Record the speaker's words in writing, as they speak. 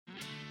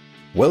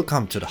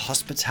Welcome to the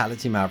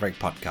Hospitality Maverick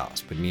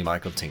podcast with me,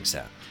 Michael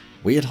Tingsager.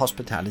 We at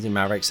Hospitality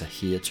Mavericks are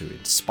here to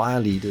inspire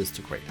leaders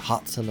to create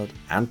heart-centered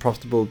and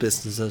profitable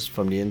businesses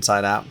from the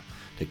inside out,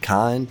 the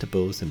kind that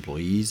both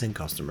employees and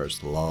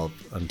customers love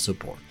and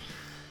support.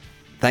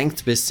 Thanks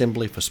to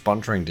BizSimply for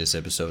sponsoring this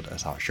episode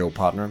as our show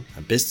partner.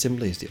 And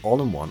BizSimply is the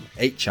all-in-one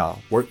HR,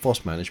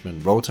 workforce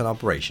management, rota and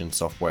operations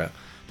software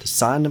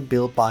designed and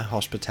built by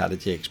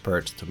hospitality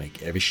experts to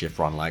make every shift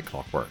run like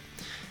clockwork.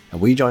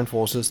 And we join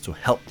forces to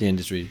help the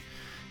industry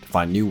to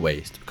find new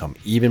ways to become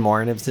even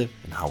more innovative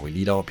in how we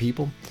lead our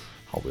people,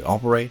 how we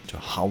operate, to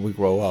how we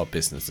grow our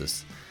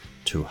businesses,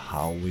 to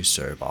how we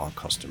serve our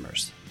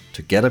customers.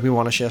 Together we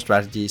want to share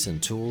strategies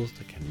and tools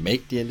that can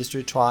make the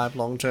industry thrive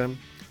long term,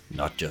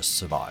 not just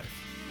survive.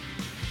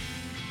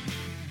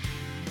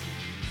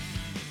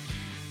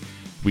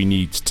 We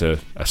need to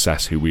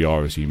assess who we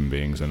are as human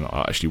beings and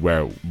actually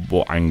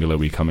what angle are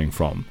we coming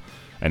from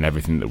and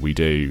everything that we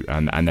do,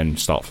 and then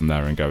start from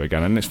there and go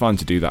again. And it's fine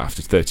to do that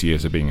after 30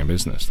 years of being in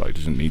business. Like, it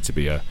doesn't need to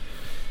be a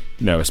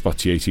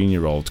spotty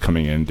 18-year-old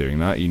coming in doing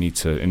that. You need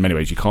to, in many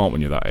ways, you can't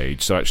when you're that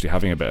age. So actually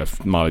having a bit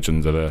of mileage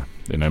on the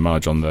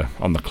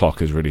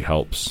clock really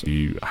helps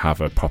you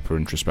have a proper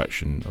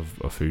introspection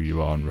of who you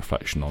are and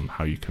reflection on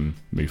how you can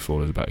move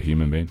forward as a better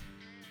human being.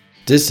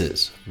 This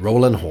is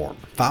Roland Horn,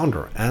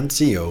 founder and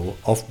CEO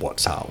of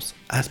Watts House,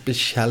 a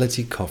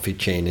specialty coffee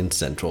chain in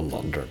central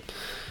London.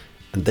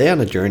 And they are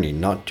on a journey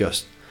not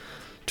just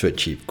to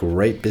achieve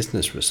great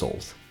business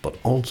results, but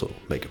also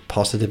make a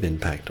positive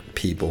impact on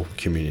people,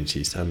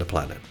 communities, and the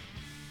planet.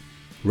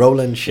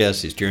 Roland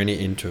shares his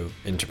journey into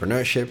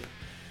entrepreneurship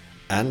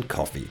and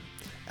coffee,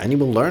 and you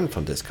will learn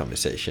from this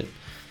conversation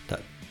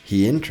that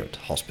he entered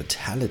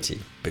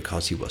hospitality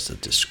because he was a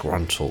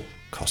disgruntled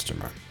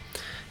customer.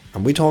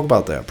 And we talk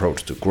about their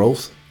approach to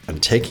growth and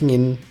taking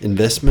in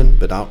investment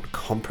without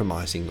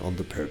compromising on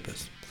the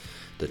purpose,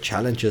 the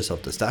challenges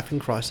of the staffing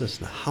crisis,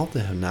 and how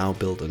they have now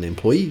built an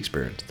employee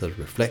experience that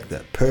reflect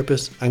their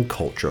purpose and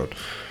culture,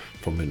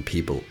 from when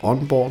people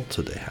onboard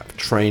to they have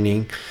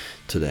training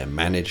to they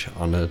manage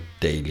on a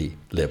daily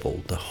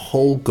level. The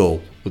whole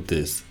goal with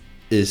this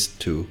is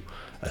to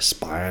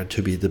aspire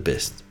to be the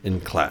best in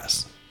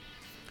class.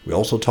 We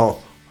also talk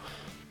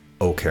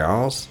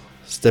OKRs,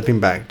 stepping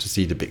back to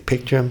see the big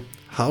picture,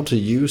 how to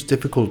use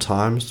difficult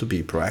times to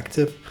be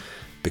proactive,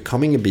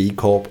 becoming a B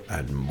Corp,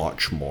 and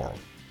much more.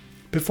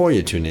 Before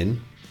you tune in,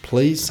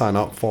 please sign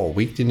up for a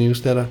weekly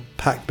newsletter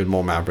packed with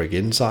more Maverick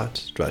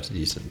insights,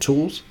 strategies, and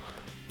tools.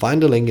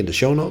 Find a link in the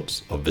show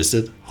notes or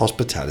visit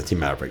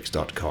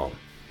hospitalitymavericks.com.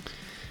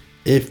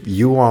 If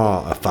you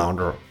are a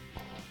founder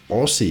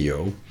or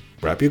CEO,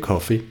 grab your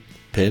coffee,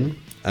 pen,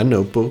 and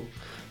notebook.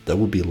 There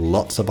will be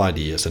lots of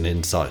ideas and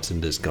insights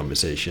in this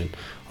conversation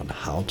on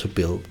how to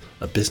build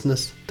a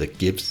business that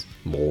gives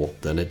more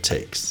than it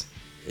takes.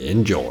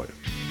 Enjoy.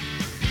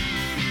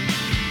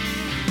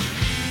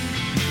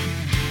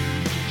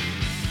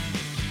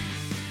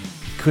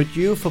 Could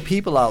you, for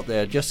people out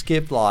there, just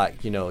give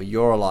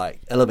your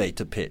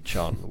elevator pitch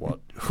on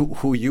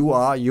who you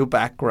are, your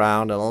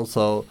background, and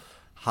also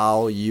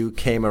how you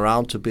came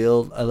around to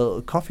build a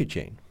little coffee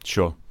chain?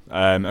 Sure.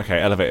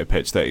 Okay, elevator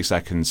pitch, 30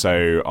 seconds.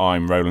 So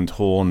I'm Roland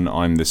Horn.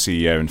 I'm the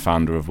CEO and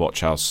founder of Watts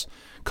House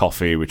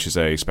Coffee, which is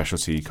a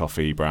specialty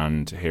coffee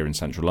brand here in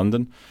central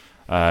London.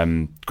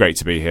 Great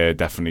to be here.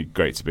 Definitely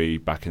great to be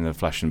back in the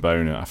flesh and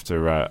bone after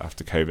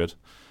COVID.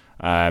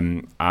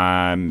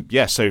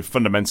 So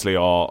fundamentally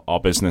our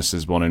business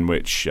is one in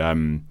which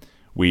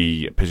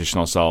we position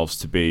ourselves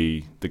to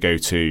be the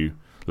go-to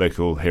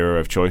local hero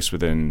of choice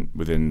within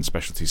the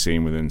specialty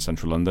scene within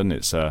central London.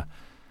 It's a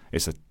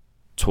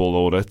tall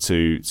order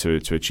to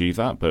achieve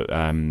that, but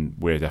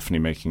we're definitely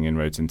making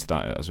inroads into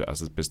that as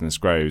the business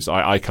grows.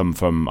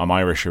 I'm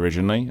Irish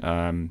originally,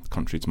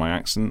 contrary to my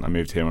accent. I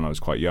moved here when I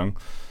was quite young,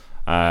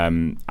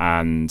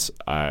 and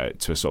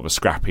to a sort of a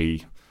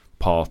scrappy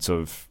part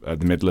of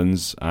the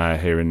Midlands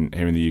here in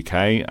the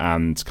UK,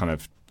 and kind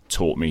of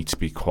taught me to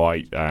be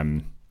quite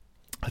to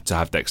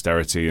have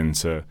dexterity and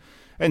to,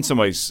 in some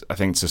ways, I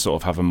think, to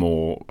sort of have a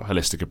more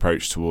holistic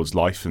approach towards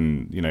life.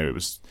 And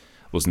it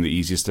wasn't the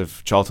easiest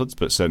of childhoods,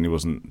 but certainly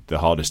wasn't the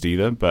hardest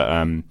either. But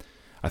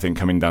I think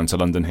coming down to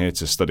London here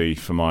to study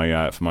for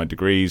my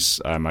degrees,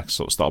 I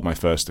sort of started my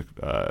first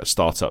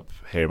startup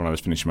here when I was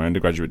finishing my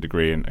undergraduate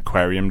degree in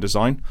aquarium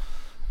design.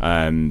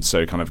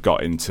 So kind of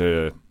got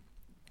into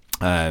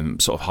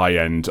sort of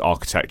high-end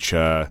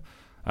architecture,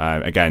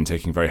 again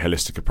taking very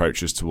holistic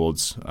approaches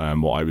towards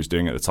what I was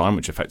doing at the time,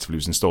 which effectively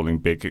was installing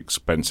big,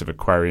 expensive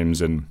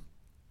aquariums in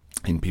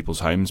people's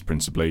homes,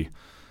 principally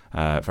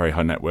very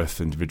high net worth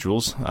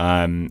individuals.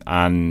 So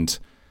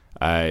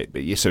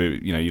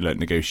you learn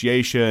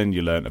negotiation,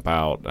 you learn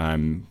about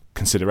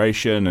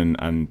consideration,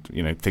 and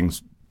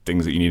things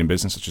that you need in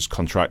business, such as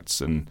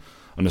contracts and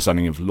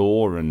understanding of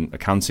law and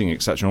accounting,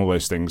 etc. And all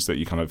those things that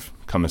you kind of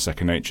come as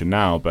second nature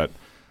now. But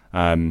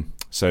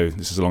so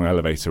this is a long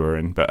elevator we're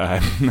in, but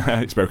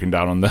it's broken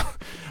down on the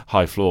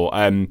high floor.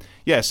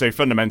 So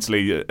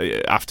fundamentally,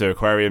 after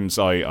aquariums,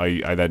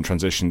 I then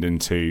transitioned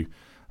into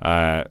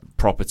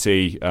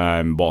property,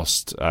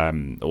 whilst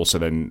also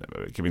then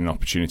giving an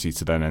opportunity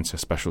to then enter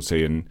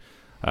specialty. And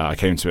I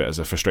came to it as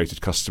a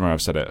frustrated customer.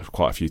 I've said it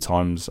quite a few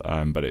times,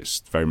 but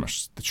it's very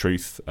much the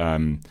truth.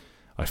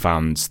 I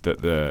found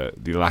that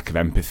the lack of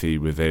empathy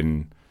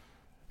within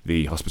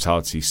the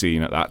hospitality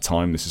scene at that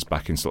time, this is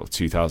back in sort of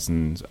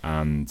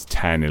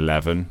 2010,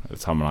 11, at the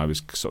time when I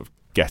was sort of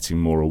getting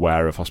more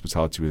aware of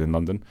hospitality within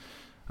London.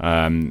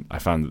 I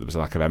found that there was a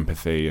lack of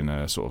empathy and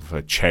a sort of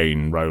a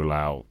chain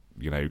rollout,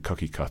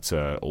 cookie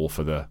cutter, all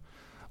for the,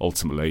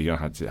 ultimately, I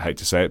hate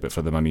to say it, but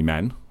for the money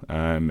men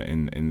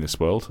in this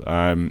world.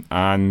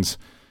 And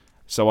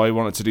so I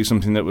wanted to do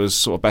something that was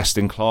sort of best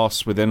in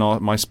class within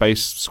my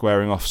space,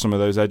 squaring off some of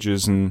those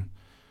edges and,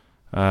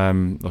 or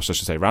I should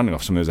say, rounding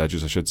off some of those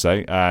edges, I should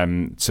say,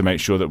 to make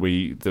sure that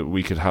we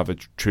could have a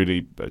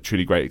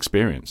truly great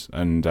experience.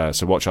 And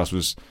so Watch House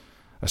was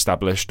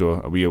established,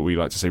 or we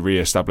like to say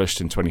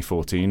re-established in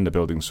 2014. The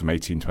building's from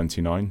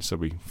 1829, so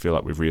we feel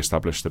like we've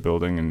re-established the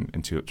building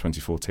into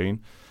 2014.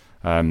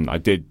 I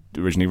did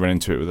originally run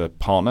into it with a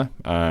partner,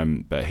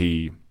 but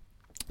he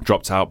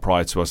dropped out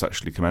prior to us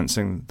actually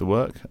commencing the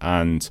work.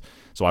 And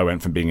so I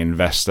went from being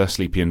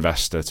sleepy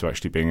investor, to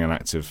actually being an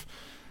active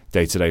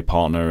day-to-day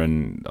partner.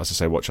 And as I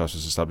say, Watch House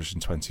was established in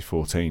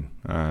 2014.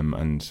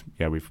 And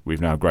yeah,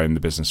 we've now grown the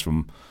business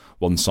from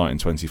one site in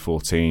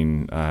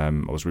 2014. I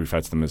was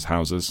referred to them as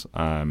houses.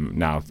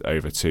 Now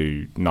over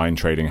to 9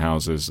 trading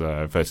houses,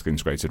 vertically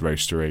integrated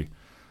roastery.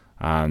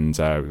 And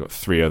we've got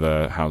 3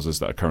 other houses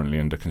that are currently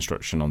under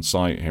construction on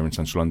site here in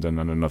central London,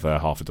 and another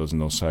half a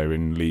dozen or so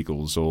in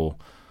legals or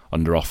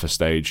under offer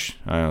stage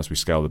as we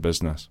scale the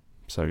business.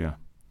 So yeah.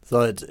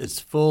 So it's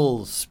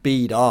full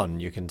speed on,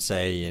 you can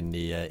say, in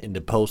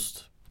the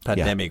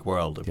post-pandemic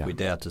world, if we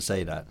dare to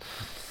say that.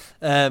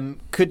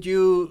 Could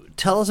you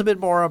tell us a bit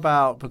more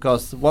about,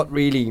 because what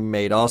really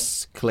made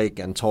us click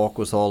and talk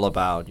was all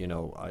about,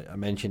 I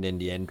mentioned in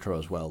the intro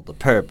as well, the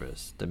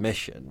purpose, the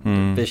mission,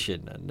 the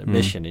vision and the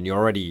mission, and you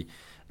already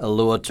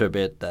allured to a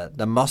bit that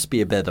there must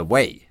be a better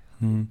way.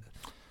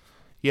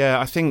 Yeah,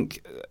 I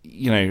think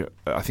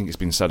it's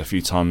been said a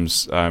few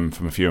times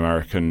from a few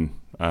American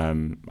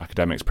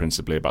academics,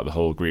 principally, about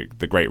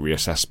the great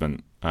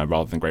reassessment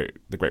rather than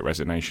the great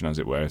resignation, as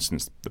it were,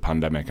 since the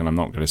pandemic. And I'm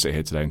not going to sit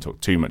here today and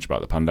talk too much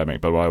about the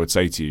pandemic, but what I would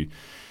say to you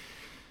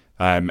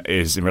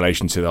is in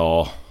relation to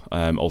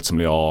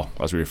ultimately our,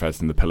 as we refer to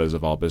them, the pillars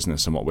of our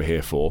business and what we're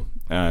here for,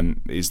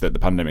 is that the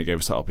pandemic gave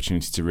us that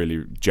opportunity to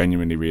really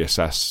genuinely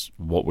reassess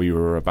what we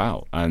were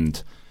about.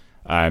 And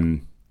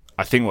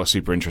I think what's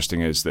super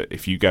interesting is that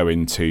if you go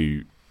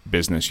into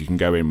business, you can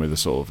go in with a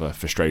sort of a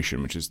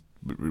frustration, which is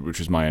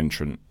my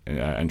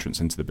entrance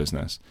into the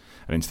business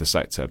and into the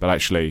sector. But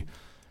actually,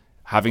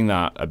 having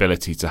that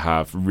ability to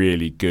have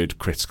really good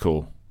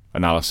critical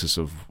analysis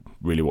of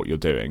really what you're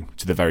doing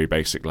to the very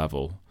basic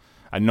level,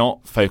 and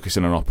not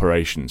focusing on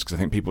operations, because I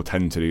think people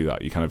tend to do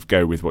that. You kind of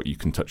go with what you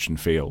can touch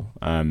and feel.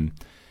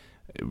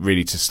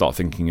 Really, to start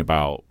thinking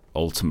about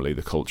ultimately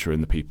the culture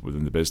and the people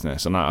within the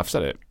business. And I've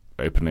said it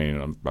openly,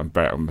 and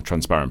I'm a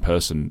transparent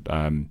person.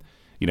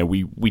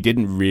 We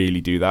didn't really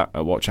do that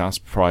at Watch House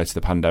prior to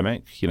the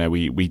pandemic.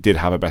 We did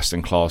have a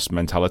best-in-class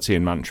mentality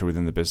and mantra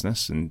within the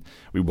business, and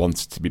we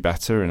wanted to be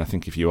better. And I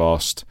think if you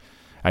asked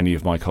any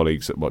of my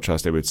colleagues at Watch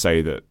House, they would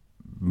say that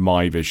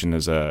my vision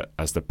as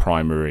the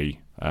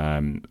primary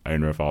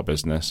owner of our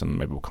business, and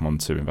maybe we'll come on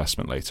to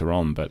investment later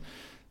on, but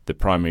the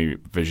primary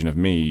vision of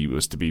me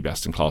was to be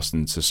best in class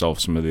and to solve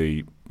some of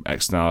the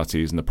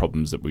externalities and the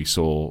problems that we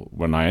saw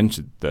when I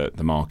entered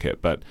the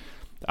market. But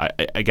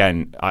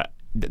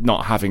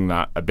not having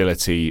that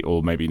ability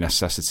or maybe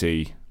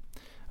necessity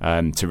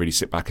to really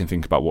sit back and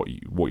think about what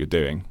you're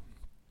doing.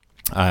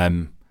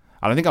 And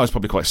I think I was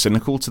probably quite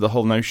cynical to the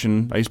whole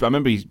notion. I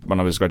remember when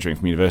I was graduating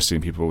from university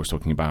and people were always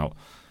talking about,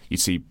 you'd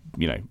see,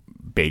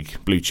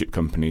 big blue chip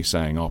companies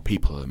saying,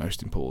 people are the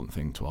most important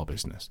thing to our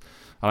business.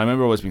 And I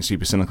remember always being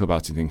super cynical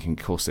about it, thinking, of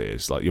course it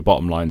is. Like, your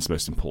bottom line is the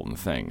most important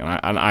thing.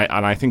 And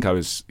I think I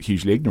was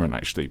hugely ignorant,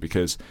 actually,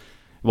 because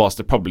whilst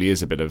there probably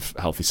is a bit of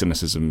healthy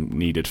cynicism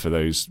needed for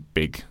those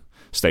big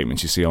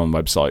statements you see on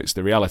websites,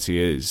 the reality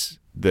is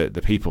that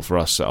the people for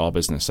us at our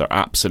business are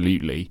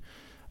absolutely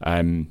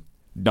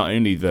not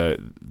only the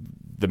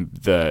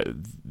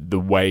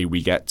way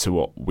we get to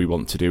what we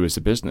want to do as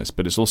a business,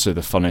 but it's also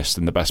the funnest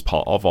and the best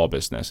part of our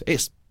business.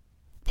 It's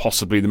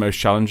possibly the most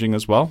challenging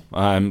as well.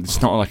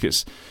 It's not like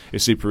it's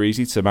super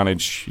easy to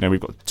manage. We've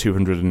got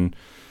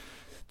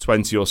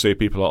 220 or so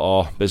people at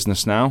our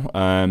business now,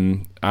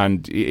 and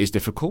it is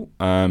difficult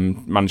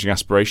managing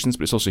aspirations,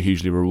 but it's also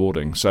hugely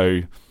rewarding.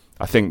 So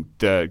I think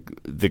the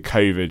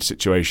COVID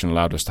situation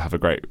allowed us to have the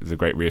great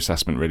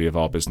reassessment really of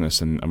our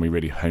business, and we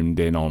really honed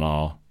in on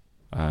our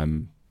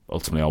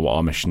ultimately what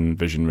our mission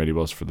vision really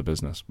was for the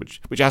business, which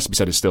has to be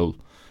said is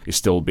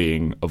still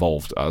being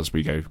evolved as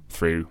we go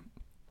through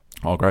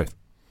our growth.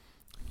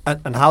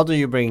 And how do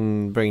you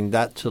bring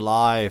that to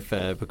life?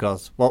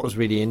 Because what was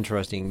really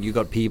interesting, you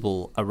got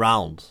people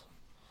around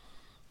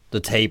the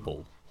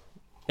table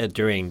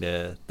during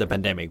the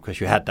pandemic, because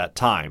you had that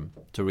time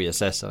to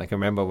reassess. And I can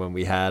remember when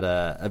we had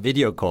a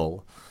video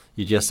call,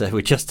 you just said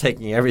we're just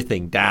taking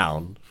everything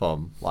down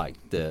from like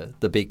the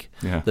big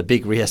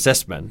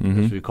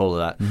reassessment, as we call it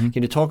that.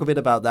 Can you talk a bit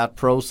about that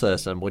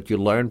process and what you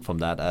learned from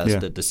that as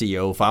the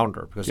CEO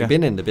founder? Because you've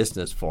been in the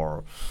business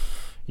for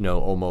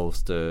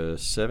almost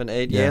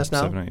 7-8 years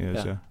now. 7-8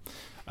 years,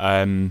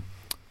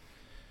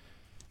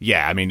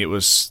 I mean, it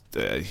was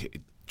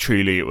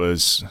truly. It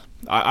was.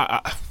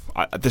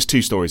 There's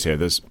two stories here.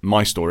 There's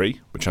my story,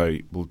 which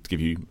I will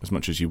give you as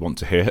much as you want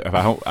to hear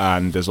about,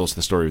 and there's also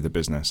the story of the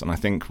business. And I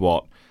think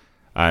what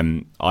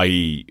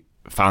I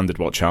founded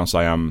Watch House.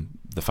 I am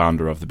the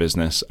founder of the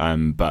business,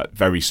 but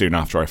very soon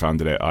after I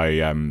founded it,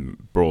 I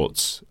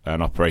brought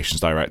an operations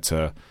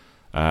director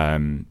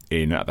in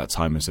at that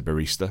time as a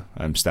barista,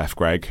 Steph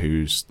Gregg,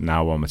 who's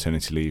now on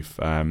maternity leave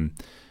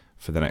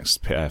for the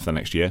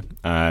next year,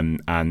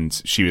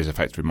 and she was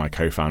effectively my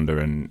co-founder,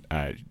 and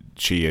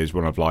she is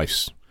one of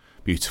life's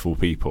beautiful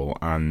people,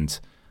 and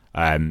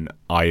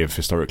I have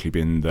historically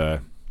been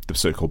the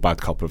so-called bad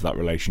cop of that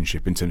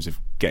relationship in terms of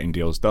getting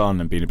deals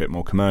done and being a bit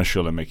more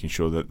commercial and making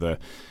sure that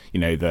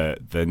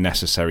the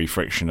necessary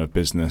friction of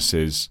business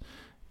is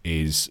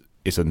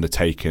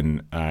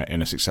undertaken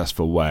in a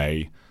successful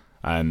way,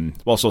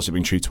 whilst also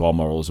being true to our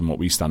morals and what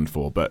we stand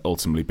for. But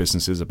ultimately,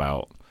 business is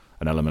about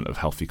an element of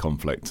healthy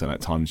conflict, and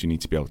at times you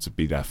need to be able to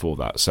be there for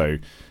that. So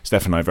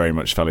Steph and I very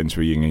much fell into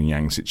a yin and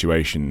yang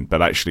situation,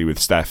 but actually with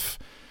Steph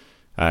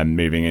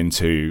moving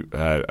into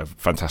a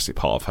fantastic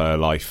part of her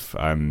life.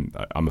 I'm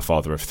a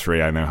father of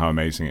 3. I know how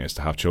amazing it is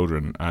to have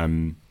children.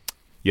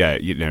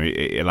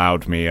 It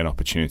allowed me an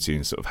opportunity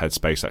and sort of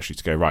headspace actually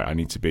to go, right, I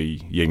need to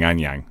be yin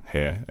and yang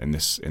here in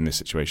this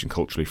situation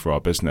culturally for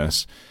our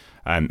business.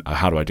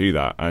 How do I do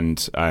that?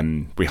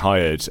 And we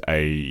hired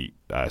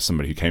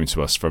somebody who came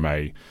to us from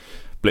a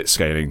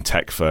blitzscaling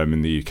tech firm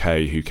in the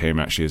UK, who came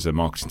actually as a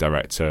marketing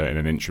director in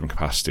an interim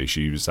capacity.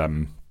 She was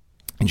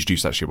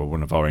introduced actually by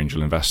one of our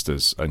angel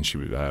investors, and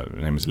her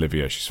name was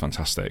Olivia. She's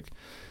fantastic,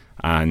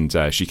 and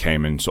she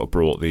came and sort of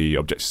brought the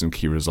objectives and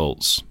key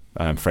results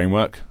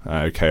framework,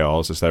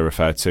 OKRs as they're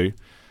referred to,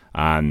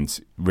 and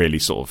really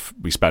sort of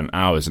we spent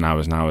hours and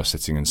hours and hours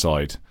sitting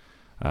inside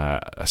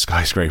a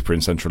skyscraper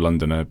in central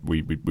London.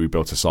 We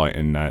built a site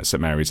in St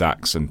Mary's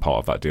Axe, and part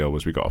of that deal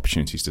was we got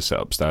opportunities to sit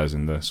upstairs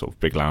in the sort of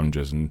big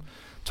lounges and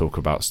talk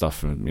about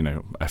stuff, and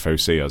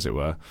FOC as it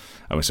were.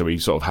 And so we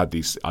sort of had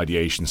these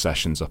ideation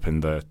sessions up in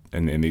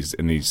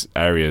these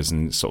areas,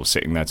 and sort of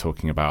sitting there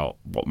talking about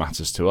what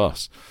matters to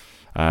us.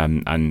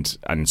 And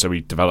so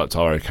we developed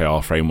our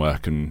OKR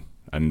framework and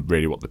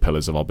really what the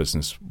pillars of our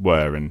business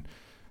were, and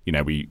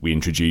we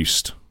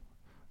introduced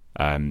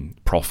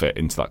profit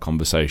into that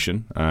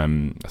conversation.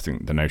 I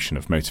think the notion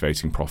of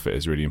motivating profit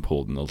is really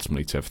important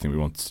ultimately to everything we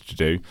wanted to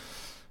do.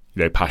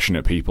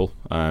 Passionate people,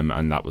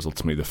 and that was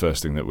ultimately the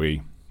first thing that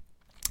we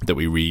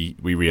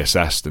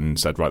reassessed and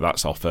said, right,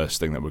 that's our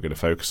first thing that we're going to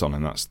focus on,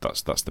 and that's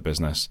the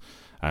business.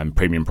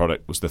 Premium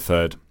product was the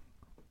third,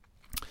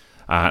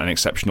 and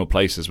exceptional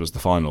places was the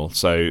final.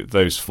 So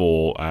those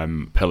 4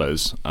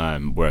 pillars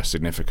were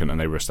significant, and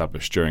they were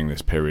established during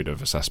this period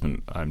of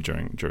assessment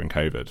during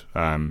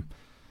COVID.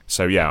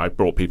 I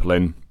brought people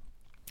in.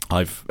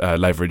 I've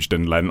leveraged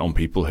and lent on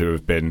people who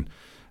have been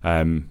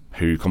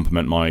who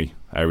complement my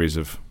areas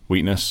of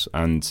weakness,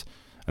 and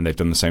they've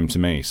done the same to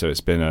me. So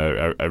it's been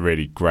a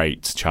really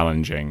great,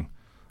 challenging,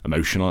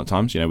 emotional at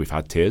times. We've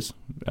had tears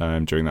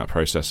during that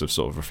process of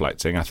sort of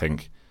reflecting. I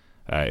think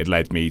it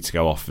led me to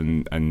go off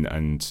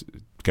and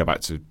go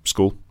back to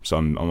school. So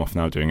I'm off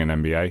now doing an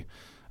MBA,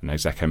 an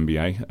exec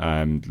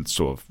MBA,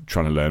 sort of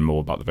trying to learn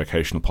more about the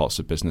vocational parts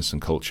of business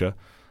and culture.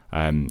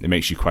 It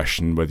makes you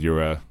question whether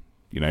you're a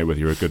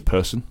good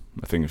person,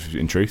 I think,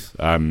 in truth,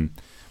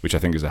 which I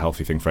think is a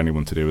healthy thing for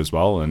anyone to do as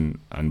well, and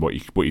what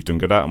you've done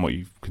good at and what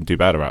you can do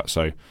better at.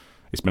 So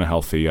it's been a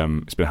healthy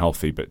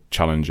but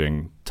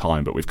challenging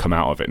time, but we've come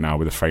out of it now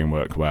with a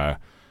framework where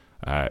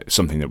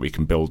something that we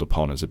can build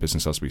upon as a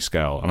business as we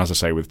scale. And as I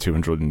say, with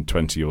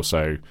 220 or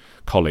so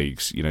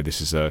colleagues, this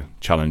is a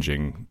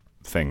challenging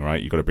thing,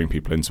 right? You've got to bring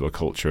people into a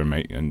culture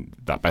and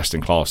that best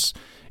in class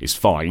is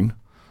fine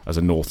as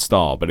a North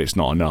Star, but it's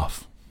not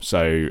enough.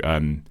 So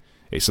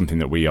it's something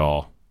that we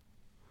are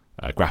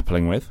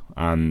grappling with,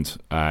 and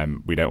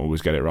we don't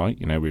always get it right.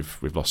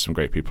 We've lost some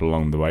great people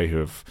along the way who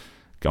have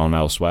gone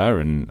elsewhere,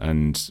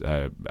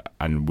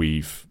 and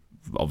we've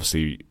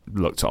obviously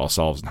looked at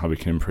ourselves and how we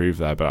can improve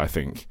there. But I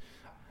think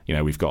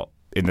we've got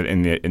in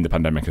the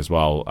pandemic as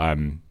well.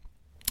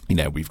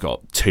 We've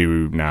got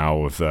 2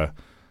 now of the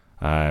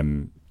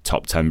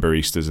top 10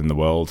 baristas in the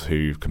world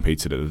who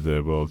competed at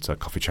the World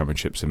Coffee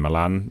Championships in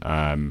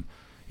Milan.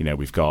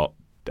 We've got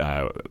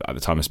at the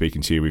time of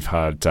speaking to you, we've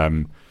had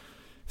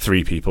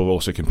 3 people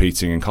also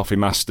competing in Coffee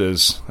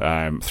Masters,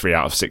 3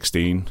 out of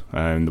 16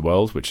 in the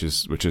world, which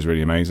is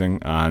really amazing.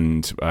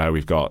 And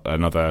we've got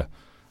another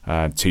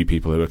 2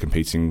 people who are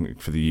competing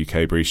for the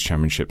UK Barista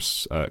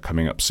Championships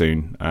coming up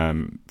soon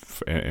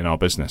in our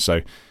business.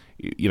 So,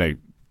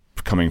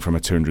 coming from a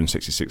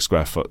 266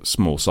 square foot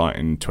small site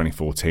in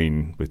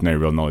 2014 with no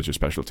real knowledge of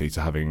specialty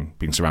to having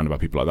been surrounded by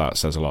people like that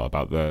says a lot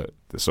about the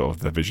sort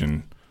of the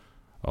vision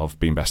of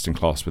being best in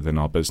class within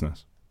our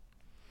business.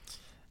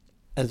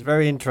 It's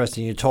very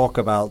interesting. You talk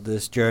about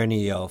this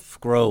journey of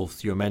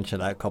growth. You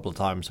mentioned that a couple of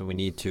times, and we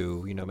need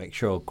to, make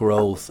sure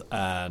growth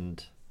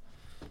and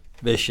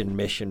vision,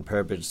 mission,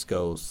 purpose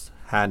goes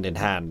hand in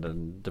hand,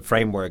 and the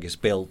framework is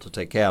built to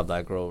take care of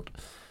that growth.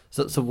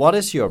 So what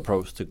is your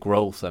approach to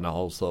growth, and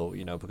also,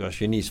 because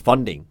you need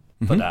funding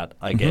for that,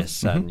 I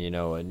guess, and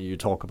and you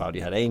talk about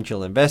you had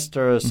angel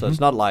investors, so it's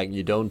not like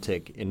you don't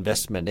take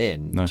investment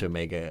in to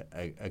make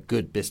a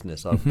good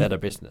business or better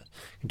business.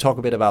 Can you talk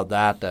a bit about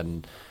that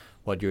and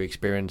what your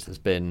experience has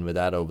been with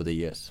that over the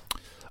years?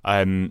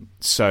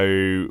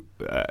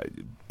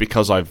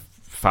 Because I've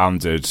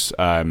founded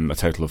a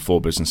total of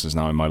 4 businesses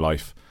now in my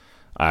life,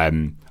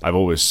 I've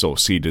always sort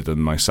of seeded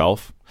them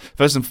myself.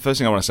 First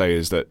thing I want to say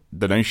is that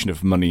the notion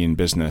of money in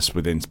business,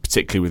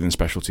 particularly within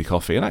specialty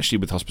coffee, and actually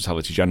with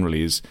hospitality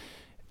generally,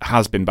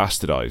 has been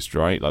bastardized,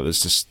 right? Like,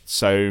 there's just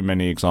so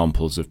many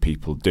examples of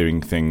people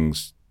doing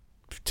things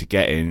to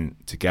get in,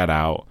 to get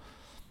out,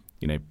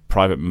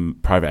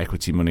 private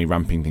equity money,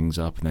 ramping things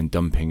up and then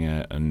dumping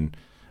it, and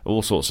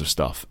all sorts of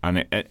stuff.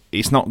 And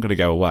it's not going to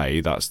go away.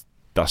 That's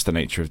the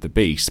nature of the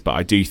beast. But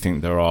I do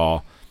think there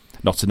are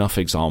not enough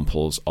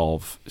examples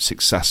of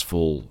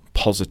successful,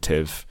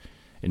 positive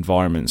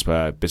environments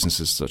where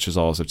businesses such as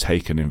ours have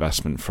taken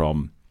investment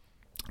from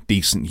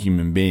decent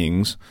human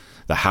beings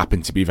that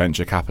happen to be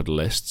venture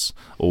capitalists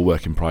or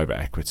work in private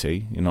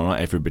equity. Not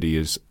everybody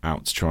is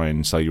out to try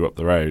and sell you up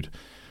the road.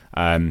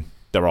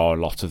 There are a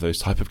lot of those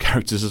type of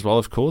characters as well,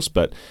 of course,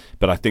 but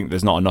I think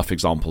there's not enough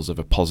examples of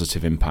a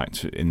positive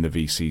impact in the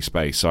VC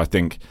space. So I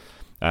think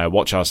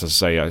Watch House, as I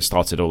say, I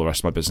started all the rest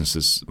of my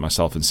businesses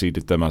myself and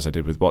seeded them as I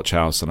did with Watch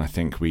House, and I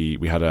think we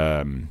had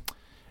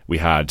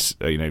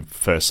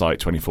first site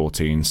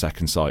 2014,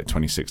 second site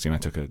 2016. I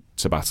took a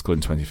sabbatical in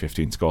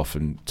 2015 to go off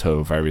and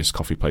tour various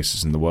coffee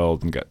places in the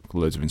world and get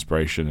loads of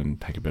inspiration and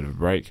take a bit of a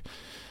break,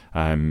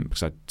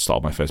 because I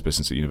started my first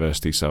business at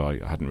university, so I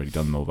hadn't really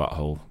done all that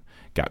whole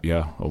gap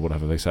year or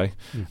whatever they say.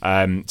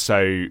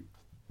 So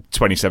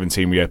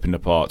 2016 we opened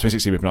our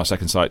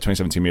second site,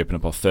 2017 we opened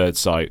up our third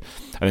site,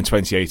 and in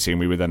 2018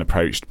 we were then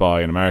approached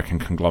by an American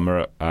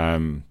conglomerate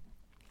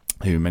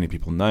who many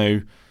people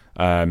know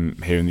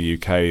here in the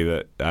UK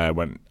that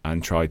went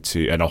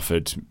and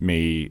offered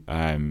me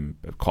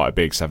quite a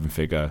big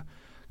 7-figure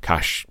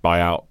cash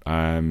buyout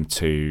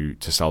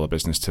to sell the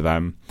business to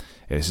them.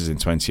 This is in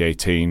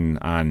 2018,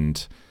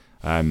 and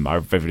I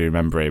vividly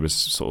remember it was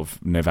sort of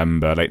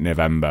late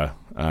November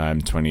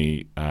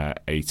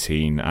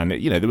 2018, and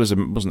there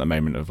wasn't a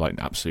moment of like,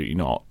 absolutely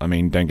not. I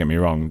mean, don't get me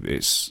wrong,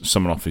 it's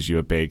someone offers you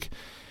a big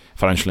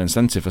financial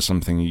incentive for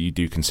something you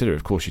do consider.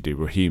 Of course you do,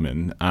 we're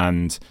human.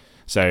 And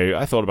so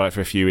I thought about it for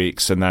a few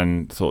weeks and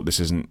then thought, this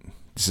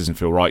doesn't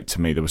feel right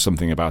to me. There was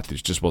something about it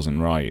that just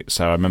wasn't right.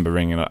 So I remember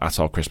ringing at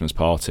our Christmas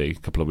party a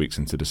couple of weeks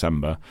into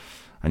December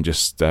and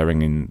just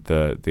ringing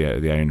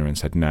the owner and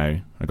said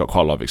no. I got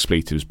quite a lot of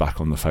expletives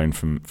back on the phone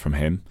from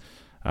him.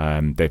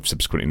 They've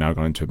subsequently now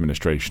gone into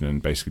administration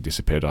and basically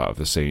disappeared out of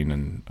the scene,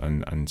 and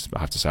I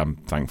have to say I'm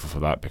thankful for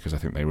that, because I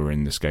think they were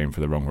in this game for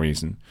the wrong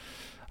reason.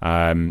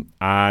 So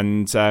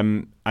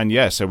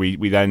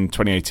we then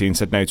 2018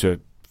 said no to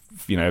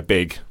a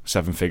big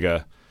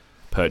 7-figure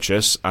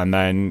purchase, and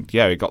then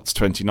it got to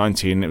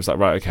 2019 and it was like,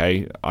 right,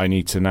 okay, I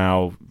need to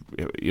now,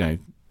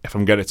 if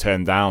I'm going to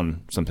turn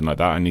down something like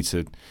that, I need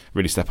to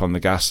really step on the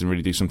gas and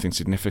really do something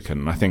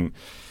significant. And I think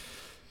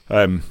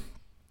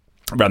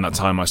around that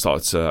time we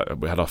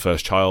had our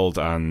first child,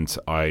 and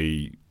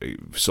I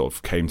sort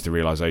of came to the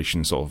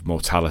realization, sort of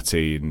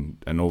mortality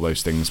and all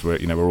those things were,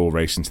 we're all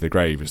racing to the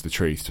grave is the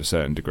truth to a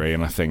certain degree.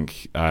 And I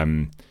think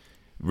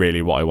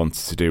really what I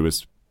wanted to do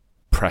was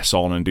press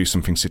on and do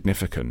something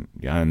significant.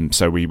 And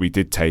so we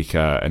did take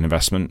an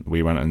investment.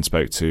 We went and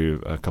spoke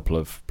to a couple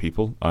of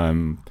people,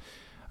 and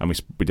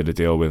we did a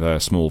deal with a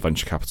small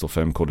venture capital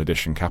firm called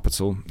Addition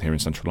Capital here in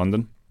central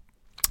London.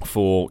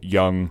 4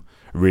 young,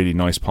 really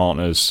nice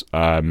partners.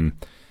 3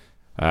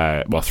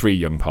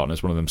 young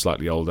partners, one of them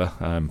slightly older.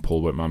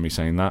 Paul won't mind me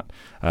saying that,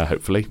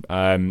 hopefully.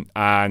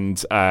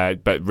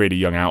 But really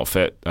young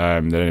outfit. They'd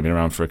only been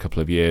around for a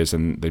couple of years,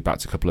 and they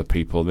backed a couple of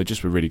people. They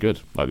just were really good.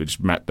 Like, they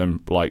just met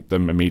them, liked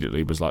them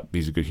immediately, was like,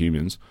 these are good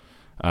humans.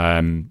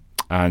 And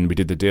we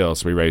did the deal.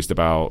 So we raised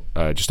about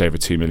just over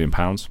 £2 million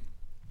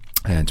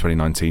in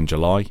 2019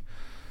 July.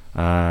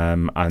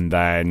 And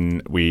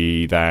then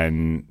we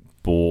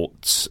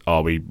bought,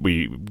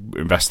 we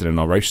invested in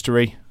our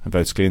roastery,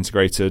 vertically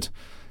integrated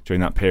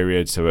during that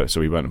period. So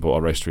we went and bought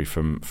our roastery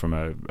from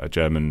a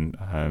German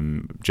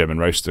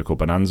roaster called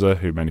Bonanza,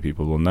 who many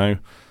people will know.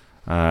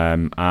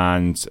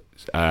 And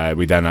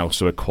we then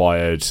also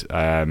acquired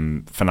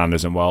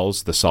Fernandez and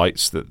Wells, the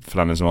sites that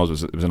Fernandez and Wells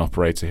was an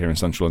operator here in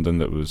central London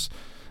the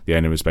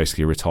owner was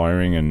basically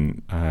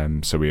retiring,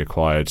 and so we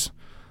acquired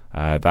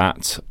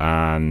that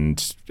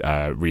and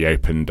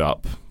reopened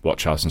up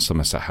Watch House and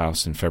Somerset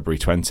House in February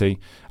 20,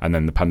 and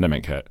then the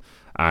pandemic hit.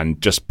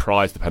 And just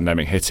prior to the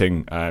pandemic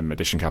hitting,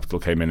 Addition Capital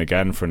came in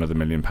again for another £1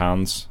 million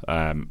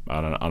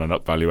on an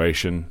up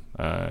valuation.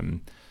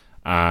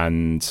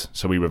 And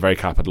so we were very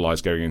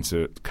capitalised going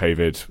into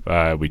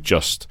COVID. We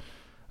just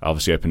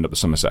obviously opened up the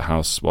Somerset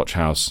House watch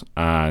house,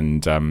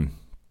 and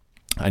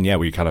yeah,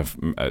 we kind of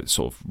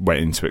sort of went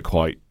into it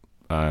quite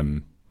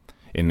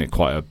in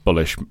quite a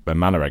bullish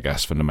manner, I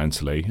guess,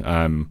 fundamentally.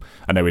 I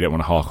know we don't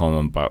want to hark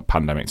on about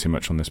pandemic too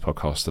much on this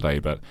podcast today,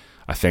 but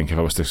I think if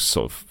I was to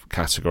sort of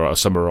categorize or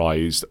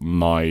summarize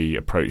my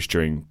approach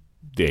during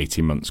the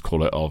 18 months,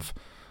 call it, of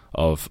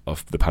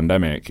the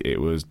pandemic,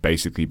 it was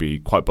basically be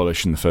quite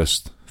bullish in the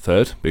first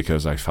third,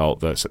 because I felt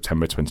that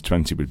September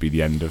 2020 would be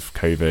the end of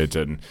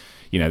COVID, and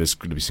there's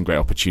going to be some great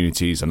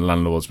opportunities, and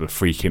landlords were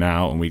freaking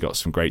out, and we got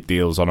some great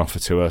deals on offer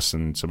to us,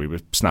 and so we were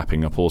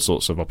snapping up all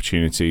sorts of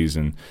opportunities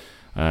and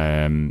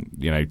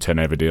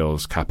turnover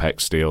deals,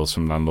 capex deals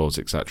from landlords,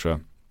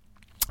 etc.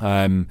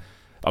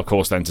 Of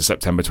course, then to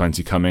September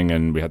 20 coming,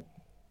 and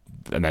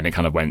then it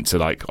kind of went to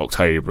like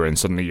October, and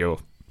suddenly you're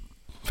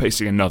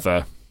facing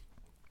another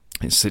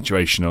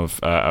situation of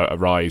a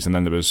rise. And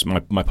then there was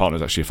my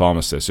partner's actually a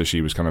pharmacist, so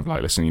she was kind of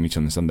like, listen, you need to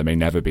understand there may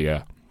never be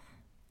a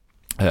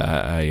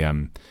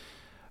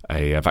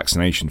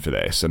vaccination for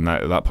this. And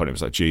at that point it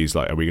was like, geez,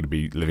 like, are we going to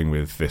be living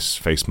with this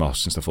face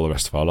mask and stuff all the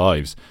rest of our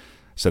lives?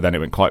 So then it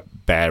went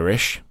quite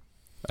bearish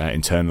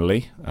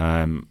internally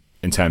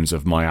in terms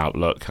of my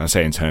outlook. And I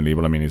say internally,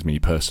 what I mean is me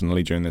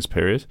personally during this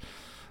period.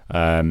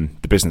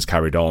 The business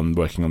carried on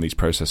working on these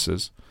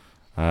processes.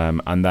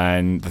 And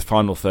then the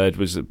final third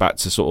was back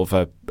to sort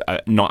of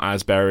not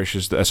as bearish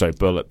as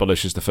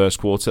bullish as the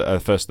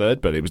first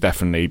third, but it was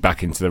definitely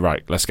back into the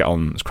right. Let's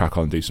crack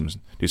on, do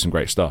some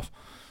great stuff.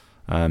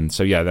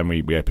 So yeah, then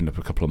we opened up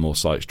a couple of more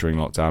sites during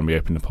lockdown. We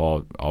opened up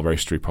our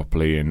roastery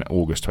properly in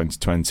August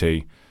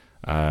 2020.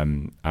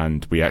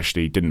 And we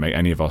actually didn't make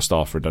any of our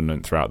staff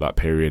redundant throughout that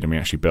period, and we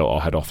actually built our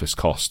head office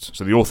cost.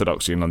 So the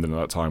orthodoxy in London at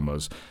that time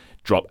was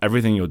drop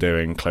everything you're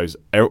doing,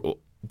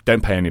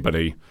 don't pay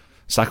anybody,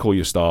 sack all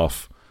your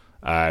staff,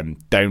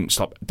 don't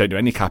do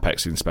any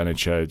capex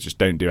expenditure, just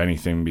don't do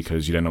anything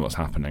because you don't know what's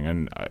happening.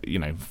 And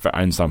I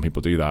understand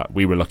people do that.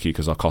 We were lucky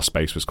because our cost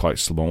base was quite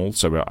small,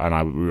 so we were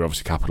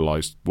obviously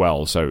capitalised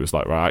well. So it was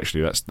like, right,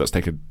 actually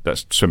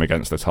let's swim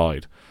against the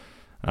tide,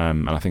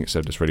 and I think it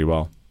served us really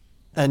well.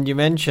 And you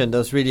mentioned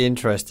that's really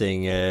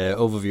interesting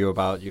overview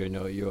about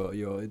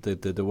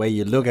the way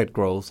you look at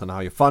growth and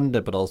how you fund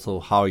it, but also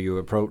how you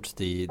approach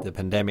the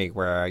pandemic,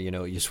 where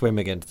you swim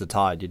against the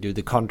tide. You do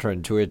the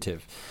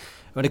counterintuitive.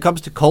 When it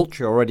comes to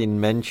culture, you already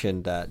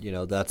mentioned that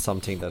that's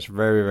something that's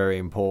very, very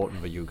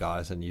important for you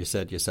guys, and you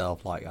said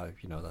yourself, like,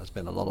 there's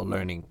been a lot of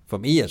learning for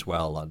me as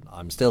well, and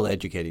I'm still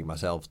educating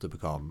myself to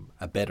become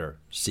a better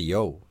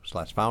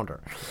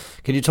CEO/founder.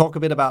 Can you talk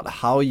a bit about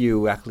how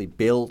you actually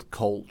build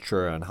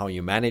culture and how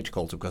you manage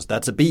culture? Because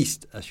that's a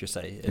beast, as you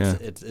say.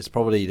 It's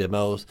probably the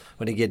most,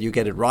 when you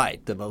get it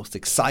right, the most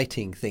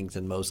exciting things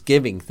and most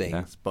giving things.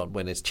 Yeah. But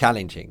when it's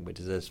challenging,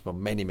 which is for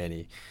many,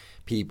 many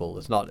people,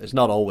 it's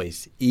not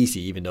always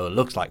easy, even though it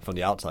looks like from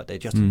the outside they're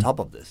just on top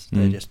of this.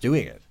 They're just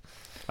doing it.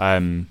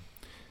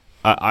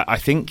 I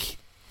think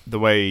the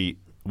way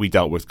we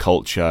dealt with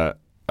culture,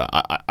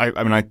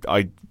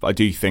 I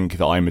do think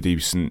that I'm a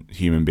decent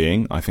human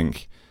being. I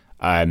think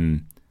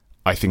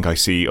I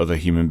see other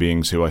human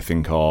beings who I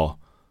think are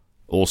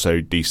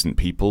also decent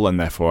people, and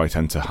therefore I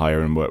tend to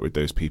hire and work with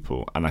those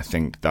people. And I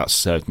think that's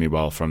served me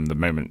well from the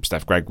moment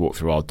Steph Gregg walked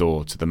through our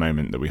door to the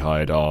moment that we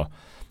hired our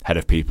head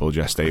of people,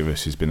 Jess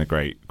Davis, who's been a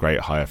great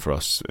hire for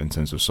us in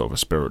terms of sort of a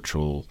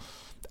spiritual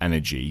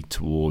energy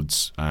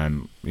towards,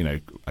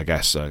 I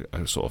guess a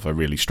sort of a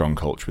really strong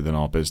culture within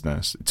our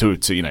business. To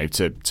being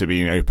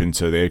open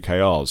to the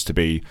OKRs, to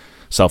be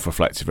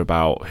self-reflective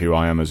about who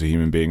I am as a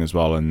human being as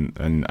well, and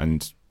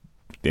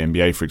the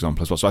MBA, for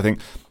example, as well. So I think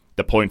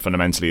the point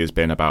fundamentally has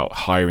been about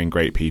hiring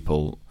great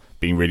people,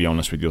 being really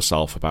honest with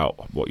yourself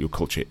about what your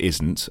culture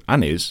isn't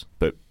and is.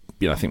 But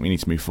I think we need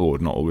to move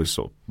forward, not always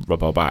sort of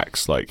rub our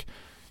backs. Like,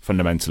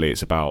 fundamentally,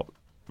 it's about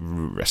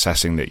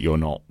assessing that you're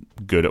not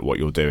good at what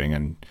you're doing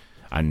and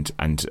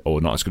or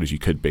not as good as you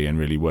could be, and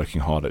really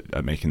working hard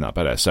at making that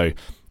better. So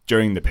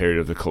during the period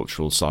of the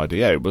cultural side,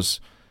 it was,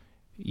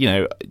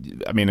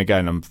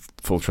 again, I'm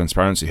full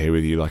transparency here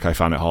with you. Like, I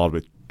found it hard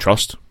with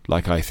trust.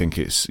 Like, I think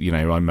it's,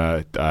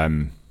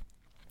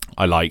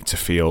 I like to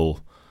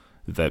feel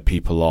that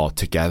people are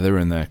together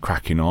and they're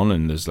cracking on,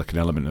 and there's like an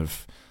element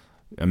of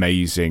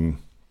amazing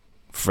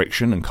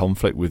friction and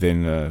conflict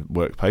within a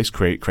workplace,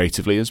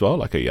 creatively as well.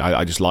 Like,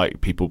 I just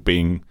like people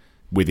being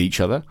with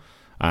each other,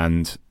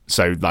 and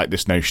so like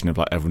this notion of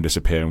like everyone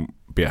disappear and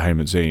be at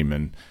home at Zoom,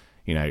 and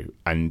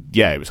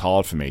it was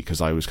hard for me because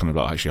I was kind of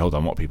like, actually, hold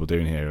on, what are people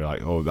doing here?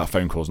 Like, oh, that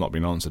phone call's not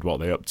been answered,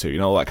 what are they up to?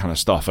 All that kind of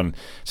stuff. And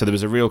so there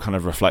was a real kind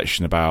of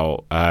reflection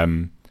about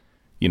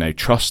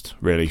trust,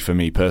 really, for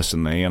me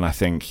personally. And I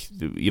think,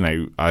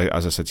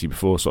 as I said to you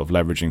before, sort of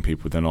leveraging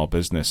people within our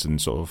business and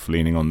sort of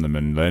leaning on them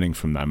and learning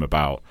from them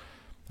about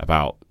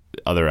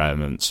other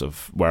elements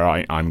of where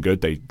I'm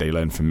good, they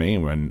learn from me,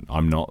 and when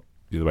I'm not,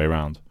 the other way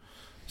around.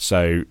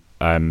 So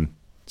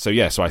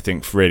So I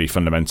think really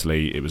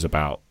fundamentally it was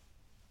about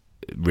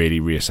really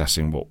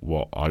reassessing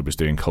what I was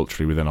doing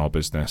culturally within our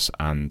business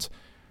and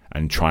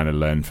trying to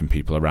learn from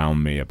people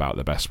around me about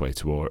the best way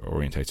to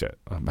orientate it.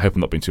 I hope I'm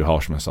not being too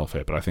harsh on myself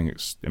here, but I think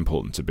it's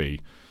important to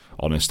be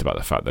honest about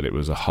the fact that it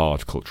was a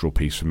hard cultural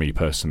piece for me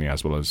personally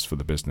as well as for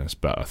the business,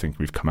 but I think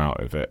we've come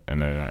out of it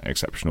in an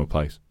exceptional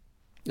place.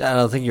 Yeah,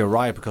 and I think you're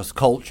right, because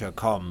culture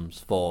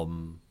comes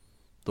from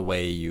the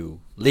way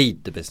you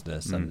lead the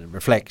business and it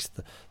reflects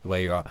the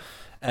way you are.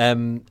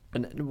 And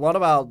what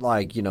about,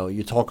 like, you know,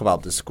 you talk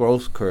about this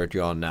growth curve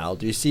you're on now.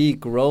 Do you see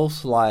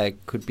growth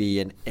like could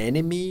be an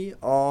enemy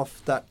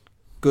of that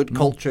good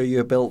culture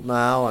you built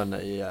now? And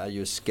are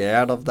you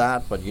scared of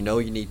that? But you know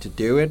you need to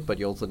do it, but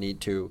you also need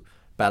to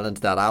balance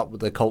that out with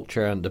the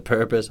culture and the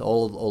purpose.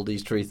 All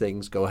these three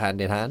things go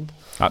hand in hand.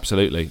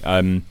 Absolutely.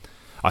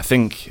 I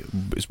think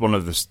it's one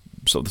of the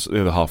sort of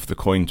the other half of the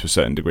coin to a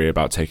certain degree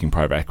about taking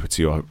private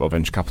equity or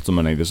venture capital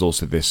money. There's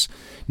also this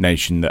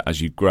notion that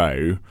as you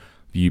grow,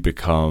 you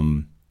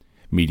become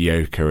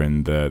mediocre,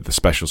 and the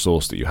special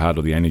sauce that you had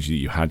or the energy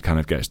that you had kind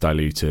of gets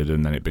diluted,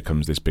 and then it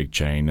becomes this big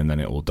chain, and then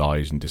it all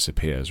dies and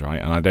disappears,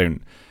 right?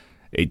 And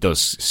it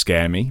does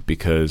scare me,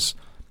 because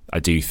I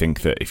do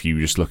think that if you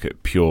just look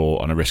at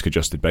pure on a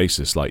risk-adjusted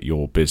basis, like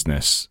your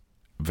business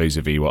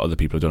vis-a-vis what other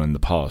people have done in the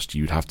past,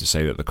 you'd have to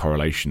say that the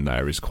correlation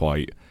there is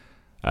quite...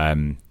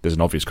 there's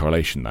an obvious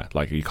correlation there,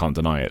 like you can't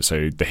deny it.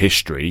 So the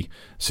history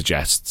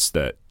suggests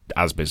that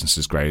as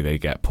businesses grow, they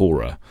get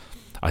poorer.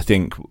 I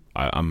think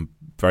I'm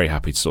very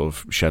happy to sort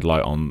of shed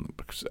light on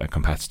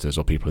competitors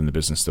or people in the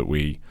business that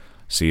we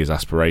see as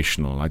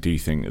aspirational. I do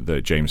think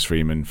that James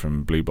Freeman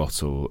from Blue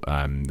Bottle,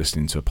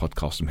 listening to a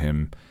podcast from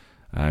him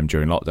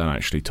during lockdown,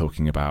 actually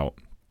talking about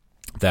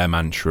their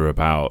mantra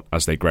about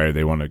as they grow,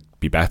 they want to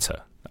be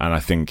better. And I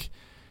think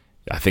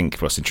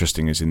what's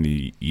interesting is in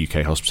the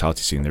UK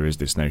hospitality scene, there is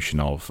this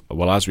notion of,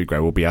 well, as we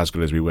grow, we'll be as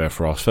good as we were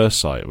for our first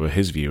site. Well,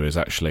 his view is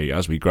actually,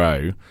 as we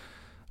grow,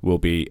 we'll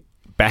be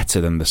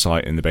better than the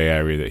site in the Bay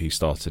Area that he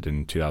started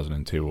in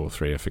 2002 or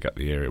 3, I forget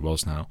the year it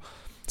was now.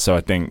 So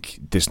I think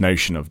this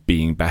notion of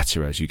being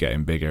better as you get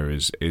in bigger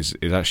is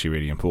actually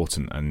really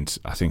important, and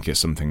I think it's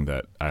something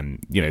that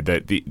you know,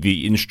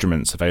 the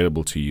instruments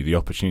available to you, the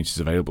opportunities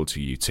available to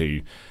you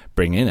to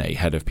bring in a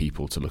head of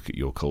people to look at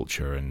your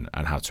culture and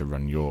how to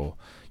run your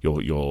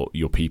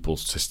people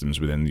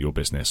systems within your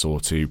business, or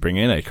to bring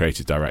in a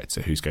creative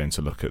director who's going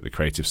to look at the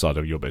creative side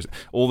of your business.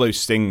 All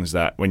those things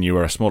that when you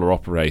are a smaller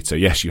operator,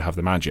 yes, you have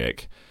the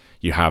magic,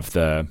 you have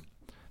the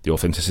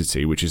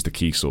authenticity, which is the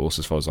key source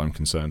as far as I'm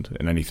concerned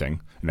in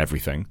anything and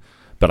everything.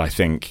 But I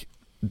think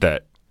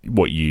that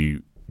what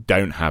you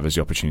don't have is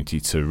the opportunity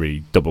to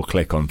really double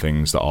click on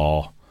things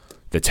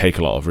that take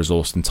a lot of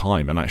resource and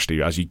time. And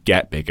actually, as you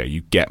get bigger,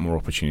 you get more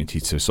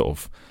opportunity to sort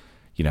of,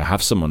 you know,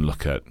 have someone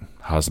look at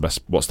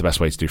what's the best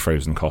way to do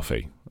frozen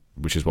coffee,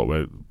 which is what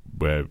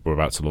we're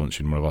about to launch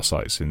in one of our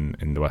sites in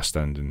the West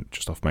End and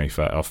just off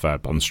Mayfair, off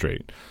Bond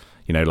Street.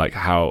 You know, like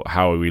how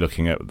are we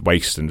looking at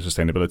waste and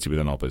sustainability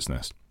within our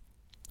business?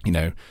 You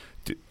know,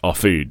 our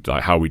food,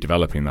 like how are we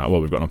developing that?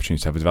 Well, we've got an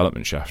opportunity to have a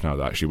development chef now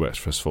that actually works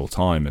for us full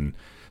time, and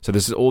so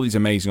there's all these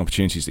amazing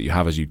opportunities that you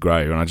have as you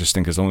grow. And I just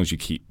think as long as you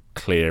keep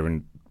clear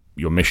and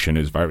your mission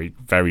is very,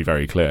 very,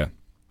 very clear,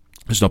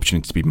 there's an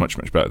opportunity to be much,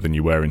 much better than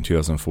you were in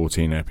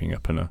 2014, opening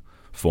up in a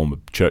former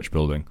church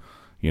building,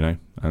 you know,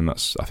 and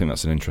I think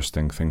that's an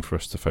interesting thing for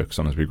us to focus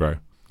on as we grow.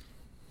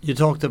 You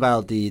talked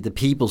about the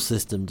people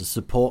system to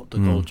support the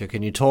culture.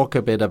 Can you talk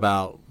a bit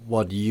about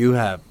what you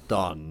have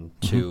done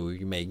to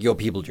make your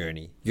people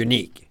journey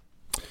unique?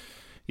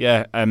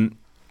 Yeah,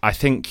 I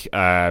think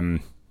I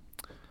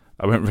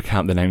won't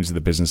recount the names of the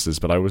businesses,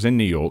 but I was in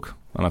New York,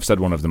 and I've said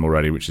one of them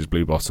already, which is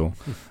Blue Bottle.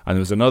 And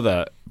there was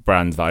another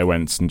brand that I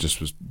went and just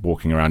was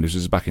walking around. This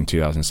was back in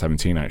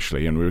 2017,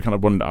 actually, and we were kind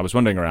of I was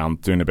wandering around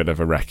doing a bit of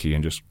a recce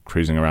and just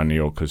cruising around New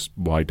York, because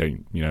why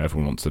don't, you know,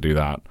 everyone wants to do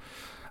that.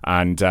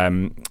 And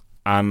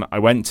I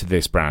went to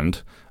this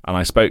brand and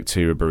I spoke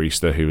to a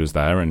barista who was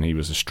there, and he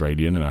was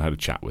Australian, and I had a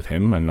chat with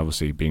him. And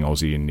obviously being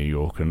Aussie in New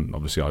York, and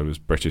obviously I was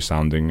British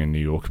sounding in New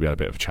York, we had a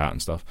bit of a chat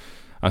and stuff.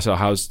 I said,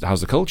 how's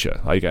the culture?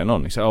 How are you getting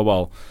on? He said, oh,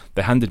 well,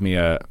 they handed me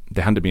a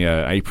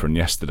apron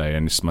yesterday,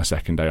 and this is my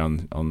second day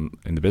on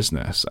in the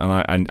business.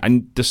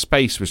 And the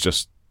space was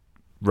just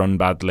run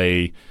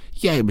badly.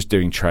 Yeah, it was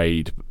doing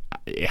trade.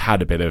 It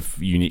had a bit of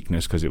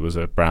uniqueness because it was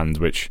a brand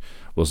which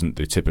wasn't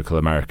the typical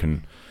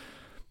American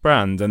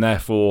brand, and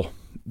therefore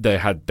they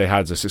had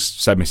a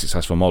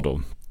semi-successful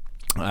model.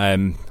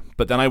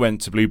 But then I went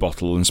to Blue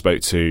Bottle and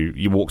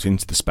you walked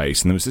into the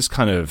space, and there was this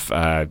kind of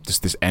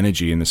just this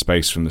energy in the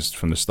space from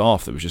the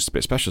staff that was just a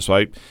bit special. So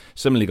I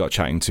similarly got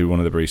chatting to one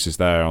of the baristas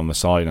there on the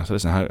side, and I said,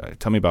 listen,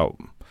 tell me about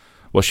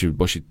what's your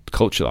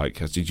culture like?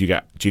 Do you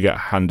get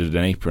handed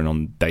an apron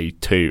on day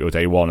 2 or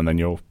day 1, and then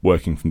you're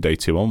working from day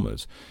 2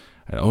 onwards?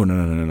 And, oh,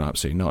 no,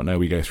 absolutely not. No,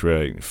 we go through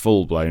a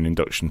full-blown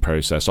induction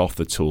process off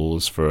the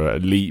tools for a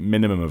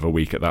minimum of a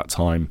week at that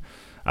time.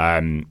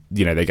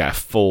 You know, they get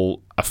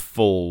a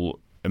full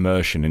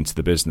immersion into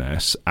the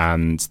business,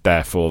 and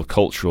therefore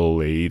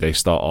culturally they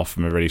start off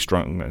from a really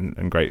strong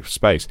and great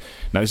space.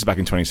 Now, this is back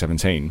in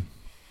 2017.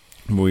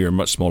 We were a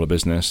much smaller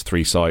business,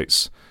 3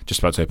 sites, just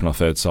about to open our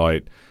 3rd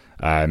site.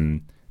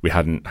 We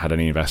hadn't had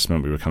any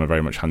investment. We were kind of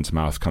very much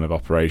hand-to-mouth kind of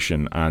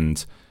operation.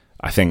 And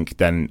I think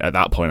then at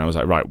that point I was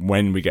like, right,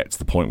 when we get to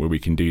the point where we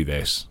can do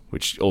this,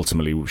 which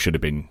ultimately should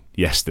have been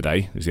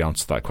yesterday, is the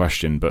answer to that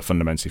question. But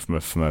fundamentally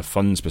from a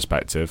funds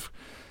perspective,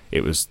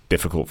 it was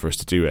difficult for us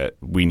to do it.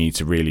 We need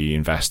to really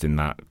invest in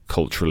that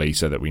culturally,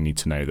 so that we need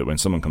to know that when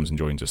someone comes and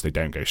joins us, they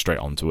don't go straight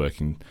on to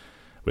working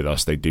with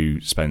us. They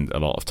do spend a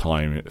lot of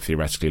time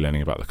theoretically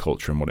learning about the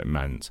culture and what it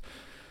meant.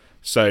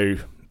 So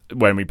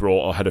when we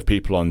brought our head of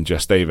people on,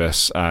 Jess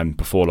Davis,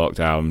 before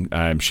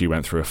lockdown, she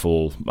went through a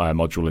full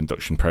module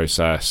induction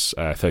process,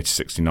 30,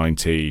 60,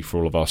 90 for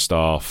all of our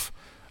staff.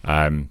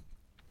 And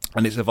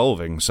it's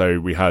evolving. So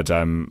we had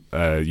UK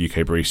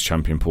Barista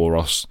champion Paul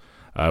Ross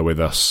with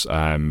us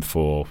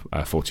for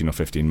 14 or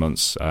 15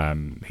 months.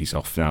 He's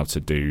off now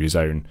to do his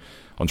own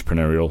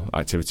entrepreneurial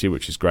activity,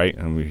 which is great,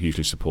 and we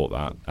hugely support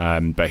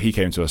that. But he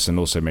came to us and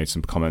also made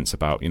some comments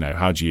about,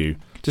 how do you,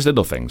 just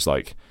little things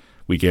like,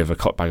 we give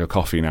a bag of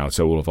coffee now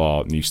to all of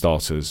our new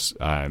starters,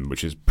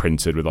 which is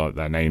printed with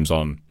their names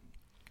on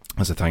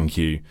as a thank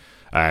you.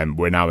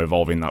 We're now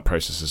evolving that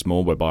process as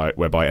more,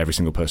 whereby every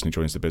single person who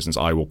joins the business,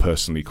 I will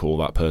personally call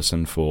that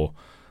person for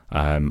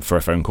a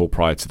phone call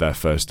prior to their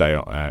first day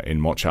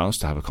in Watch House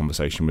to have a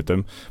conversation with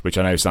them, which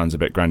I know sounds a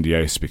bit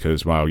grandiose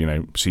because, well,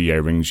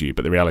 CEO rings you,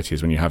 but the reality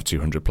is when you have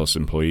 200 plus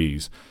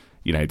employees,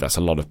 that's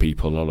a lot of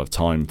people, a lot of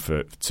time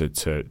to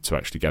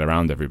actually get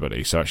around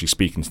everybody. So actually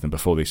speaking to them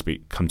before they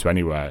come to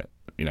anywhere,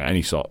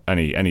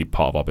 any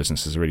part of our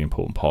business is a really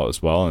important part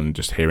as well, and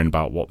just hearing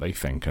about what they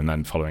think and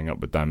then following up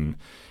with them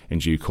in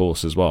due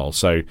course as well.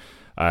 So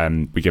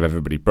we give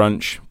everybody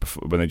brunch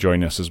when they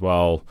join us as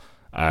well.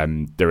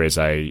 There is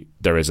a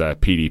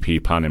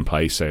PDP plan in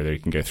place, so they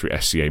can go through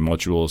SCA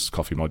modules,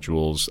 coffee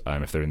modules,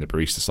 if they're in the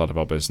barista side of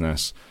our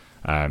business.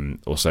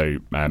 Also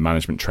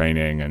management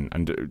training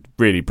and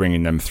really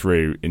bringing them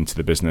through into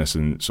the business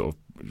and sort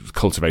of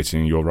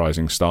cultivating your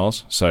rising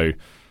stars. So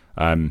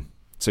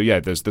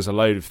yeah, there's a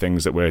load of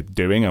things that we're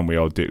doing and we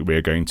are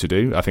going to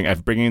do. I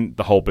think bringing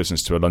the whole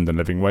business to a London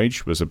living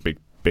wage was a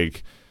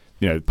big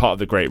part of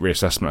the great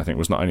reassessment. I think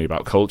was not only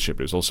about culture,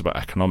 but it was also about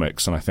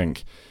economics. And I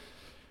think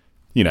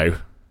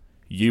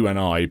you and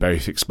I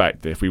both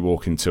expect that if we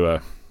walk into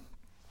a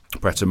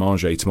Pret a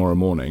Manger tomorrow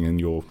morning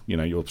and your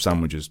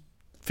sandwich is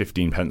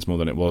 15 pence more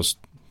than it was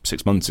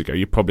 6 months ago,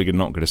 you're probably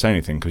not going to say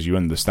anything because you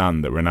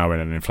understand that we're now in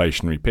an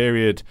inflationary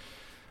period.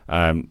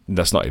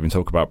 Let's not even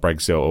talk about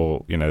Brexit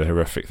or the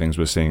horrific things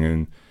we're seeing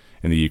in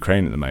the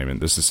Ukraine at the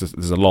moment.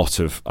 There's a lot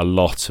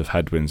of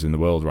headwinds in the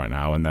world right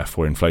now, and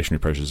therefore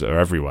inflationary pressures are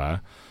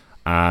everywhere.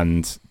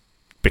 And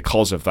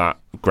because of that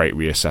great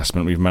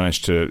reassessment, we've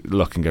managed to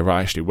look and go,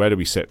 right, actually, where do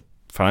we sit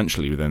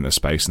financially within this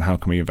space, and how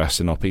can we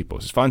invest in our people?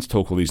 So it's fine to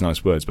talk all these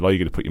nice words, but are you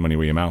going to put your money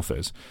where your mouth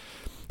is?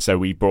 So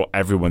we brought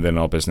everyone within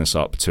our business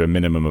up to a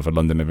minimum of a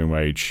London living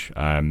wage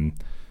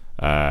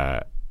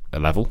a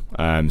level.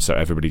 So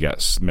everybody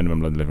gets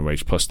minimum London living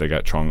wage, plus they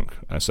get trunk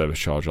service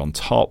charge on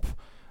top.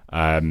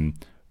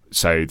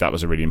 So that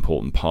was a really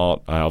important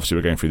part. Obviously,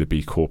 we're going through the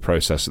B Corp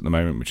process at the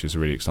moment, which is a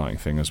really exciting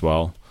thing as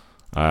well.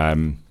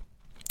 And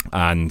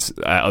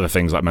other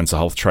things like mental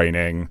health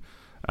training.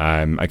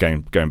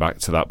 Again, going back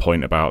to that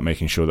point about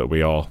making sure that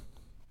we are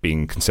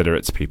being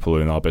considerate to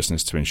people in our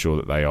business to ensure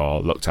that they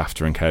are looked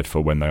after and cared for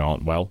when they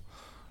aren't well.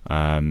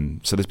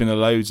 So there's been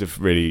loads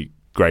of really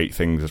great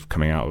things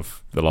coming out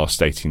of the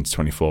last 18 to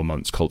 24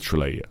 months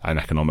culturally and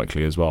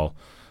economically as well.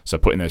 So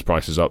putting those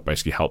prices up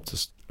basically helped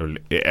us.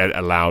 It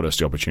allowed us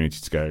the opportunity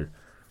to go,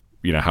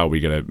 how are we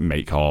going to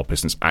make our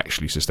business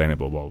actually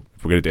sustainable? Well,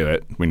 if we're going to do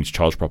it, we need to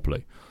charge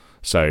properly.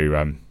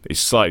 So it's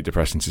slightly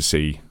depressing to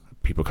see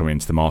people coming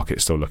into the market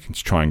still looking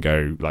to try and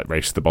go like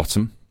race to the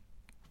bottom.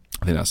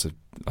 I think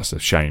that's a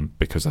shame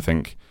because I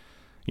think,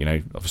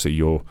 obviously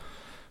you're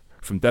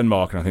from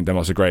Denmark, and I think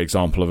Denmark's a great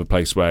example of a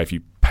place where if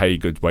you pay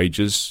good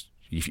wages,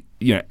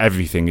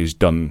 everything is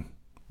done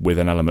with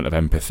an element of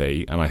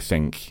empathy. And I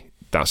think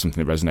that's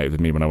something that resonated with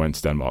me when I went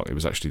to Denmark. It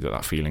was actually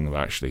that feeling of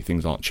actually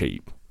things aren't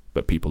cheap,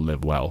 but people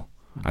live well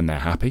and they're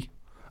happy.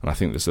 And I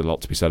think there's a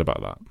lot to be said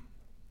about that.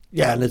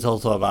 Yeah, and it's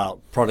also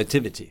about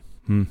productivity.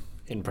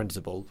 In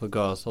principle,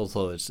 because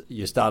also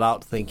you start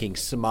out thinking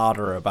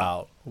smarter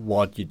about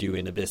what you do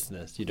in a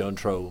business. You don't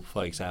throw,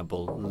 for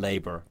example,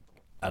 labor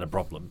at a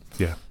problem.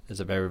 Yeah, it's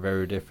a very,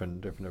 very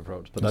different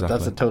approach. But exactly.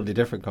 That's a totally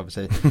different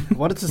conversation. I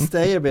wanted to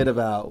stay a bit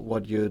about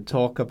what you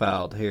talk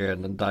about here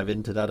and then dive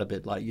into that a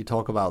bit. Like you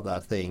talk about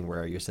that thing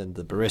where you send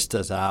the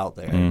baristas out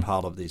there and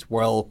part of these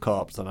World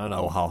Cups, and I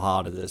know how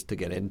hard it is to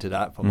get into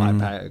that from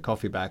my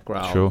coffee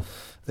background. Sure.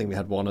 I think we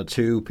had 1 or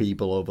 2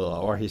 people over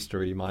our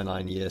history, my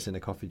 9 years in a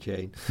coffee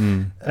chain.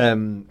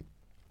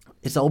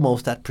 It's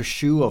almost that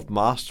pursuit of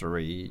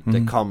mastery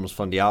that comes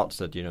from the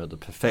outset, the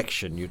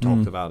perfection you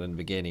talked about in the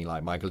beginning.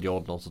 Like Michael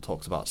Jordan also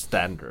talks about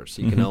standards.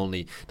 You can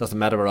only, doesn't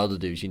matter what others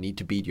do, you need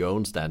to beat your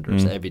own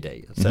standards every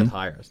day, set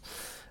higher.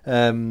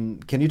 Can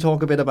you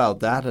talk a bit about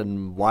that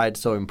and why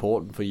it's so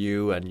important for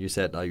you? And you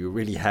said, are you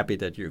really happy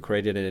that you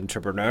created an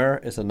entrepreneur?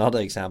 Is another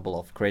example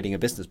of creating a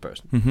business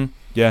person. Mm-hmm.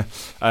 Yeah.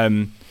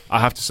 I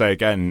have to say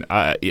again,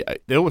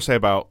 they always say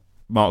about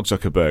Mark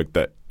Zuckerberg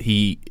that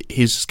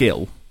his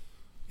skill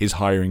is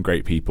hiring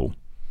great people.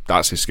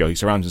 That's his skill. He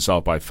surrounds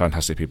himself by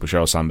fantastic people,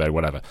 Sheryl Sandberg,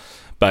 whatever.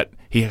 But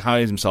he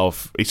surrounds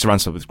himself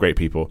with great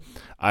people.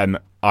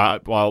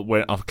 While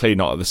we're clearly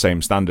not at the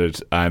same standard,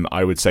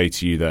 I would say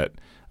to you that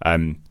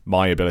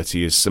my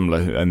ability is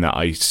similar in that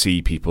I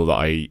see people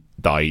that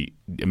I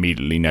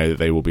immediately know that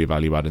they will be a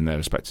value add in their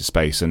respective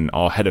space. And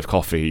our head of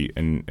coffee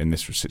in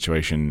this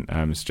situation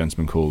is a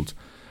gentleman called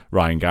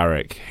Ryan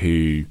Garrick,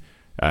 who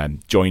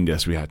joined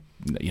us.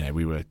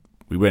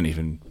 We weren't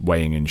even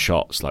weighing in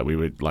shots. We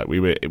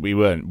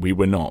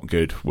were not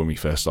good when we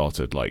first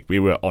started. We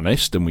were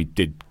honest and we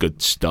did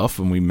good stuff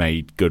and we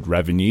made good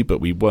revenue, but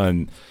we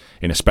weren't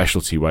in a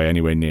specialty way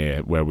anywhere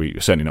near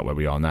certainly not where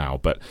we are now.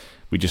 But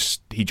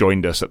he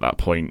joined us at that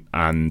point,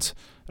 and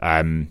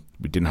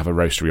we didn't have a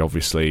roastery.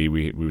 Obviously,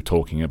 we were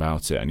talking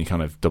about it, and he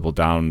kind of doubled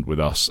down with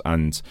us,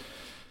 and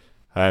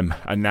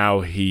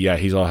now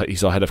he's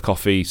our head of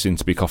coffee, soon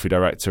to be coffee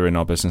director in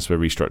our business. We're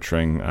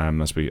restructuring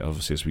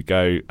as we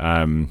go.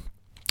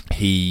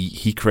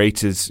 He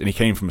created, and he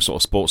came from a sort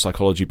of sports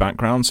psychology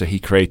background, so he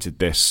created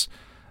this.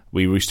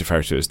 We used to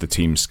refer to it as the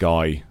Team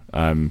Sky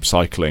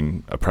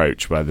cycling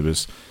approach, where there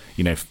was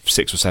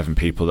 6 or 7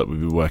 people that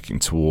would be working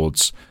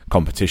towards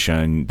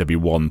competition. There'd be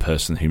one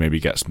person who maybe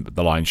gets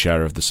the lion's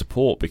share of the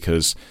support,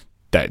 because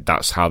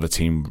that's how the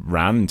team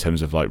ran in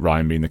terms of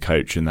Ryan being the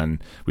coach, and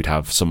then we'd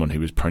have someone who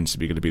was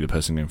principally going to be the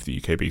person going for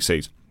the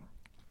UKBCs.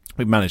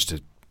 We managed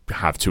to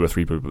have 2 or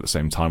 3 people at the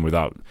same time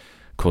without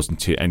causing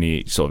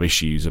any sort of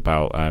issues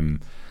about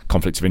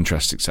conflict of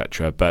interest,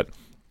 etc. But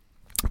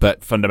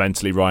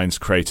fundamentally, Ryan's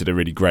created a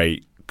really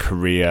great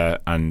career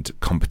and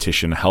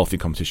competition, healthy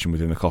competition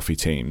within the coffee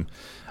team,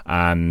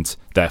 and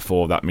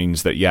therefore that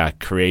means that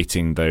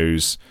creating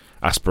those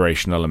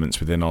aspirational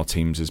elements within our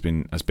teams has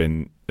been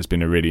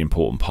a really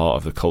important part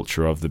of the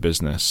culture of the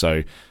business.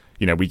 So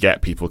we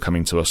get people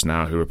coming to us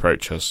now who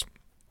approach us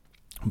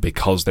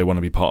because they want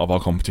to be part of our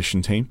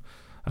competition team,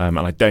 and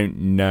I don't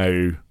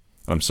know,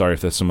 I'm sorry if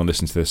there's someone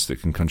listening to this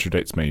that can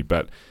contradict me,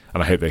 and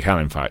I hope they can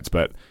in fact,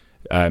 but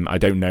I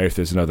don't know if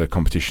there's another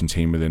competition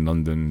team within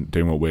London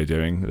doing what we're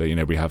doing.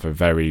 We have a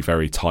very,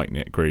 very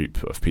tight-knit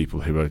group of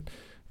people who are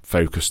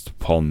focused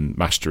upon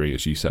mastery,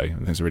 as you say. I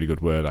think it's a really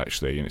good word,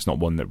 actually, and it's not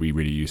one that we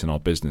really use in our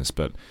business,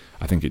 but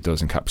I think it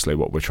does encapsulate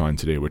what we're trying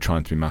to do. We're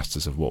trying to be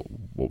masters of what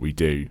we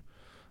do,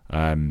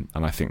 and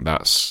I think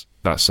that's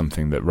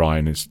something that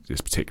Ryan is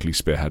particularly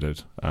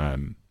spearheaded.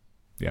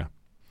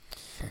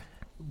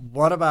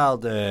 What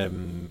about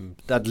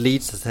that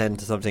leads us then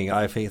to something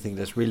I think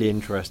that's really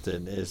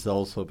interesting, is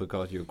also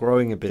because you're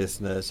growing a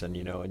business, and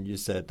and you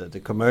said that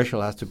the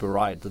commercial has to be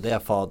right, so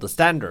therefore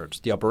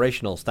the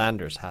operational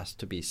standards has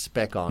to be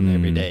spec on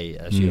every day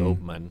as you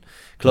open and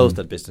close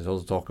that business.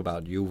 Also talk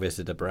about you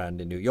visit a brand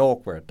in New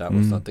York where that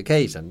was not the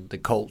case, and the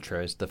culture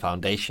is the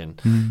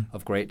foundation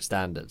of great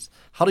standards.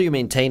 How do you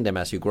maintain them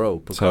as you grow?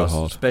 Because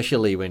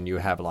especially when you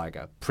have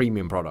a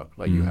premium product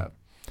like you have.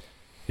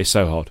 It's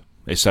so hard.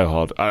 It's so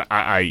hard.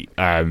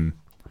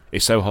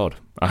 It's so hard.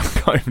 I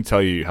can't even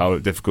tell you how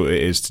difficult it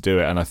is to do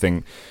it. And I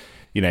think,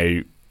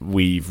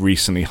 we've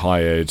recently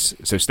hired.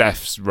 So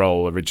Steph's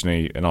role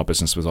originally in our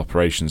business was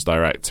operations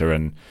director,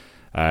 and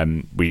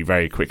we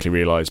very quickly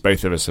realised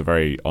both of us are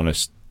very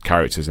honest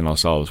characters in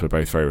ourselves. We're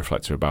both very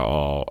reflective about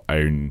our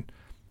own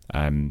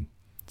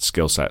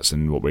skill sets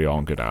and what we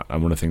aren't good at.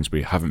 And one of the things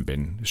we haven't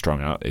been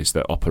strong at is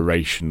that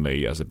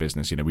operationally, as a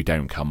business, we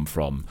don't come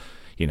from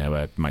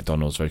a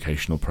McDonald's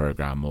vocational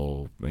program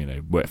or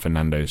work for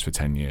Nando's for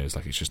 10 years.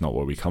 It's just not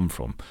where we come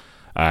from.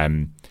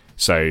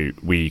 So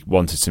we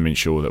wanted to make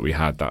sure that we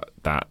had that.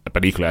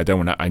 But equally,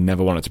 I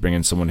never wanted to bring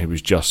in someone who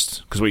was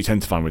just, because what you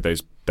tend to find with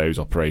those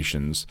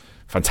operations,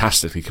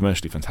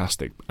 commercially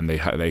fantastic, and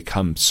they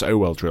come so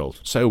well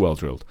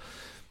drilled.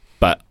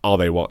 But are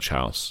they watch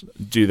house?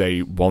 Do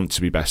they want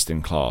to be best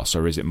in class,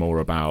 or is it more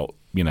about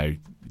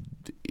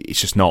it's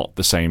just not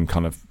the same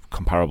kind of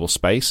comparable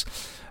space?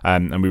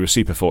 And we were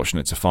super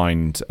fortunate to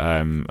find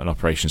an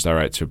operations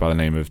director by the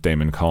name of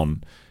Damon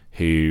Conn,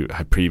 who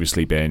had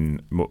previously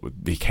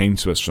he came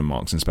to us from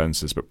Marks and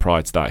Spencer's, but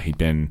prior to that he'd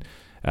been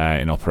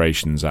in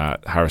operations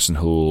at Harrison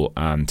Hall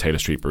and Taylor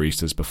Street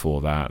Baristas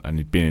before that, and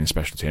he'd been in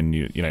specialty. And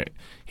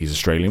he's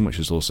Australian, which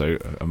is also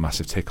a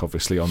massive tick,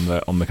 obviously, on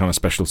the kind of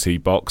specialty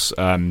box.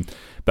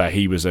 But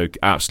he was an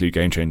absolute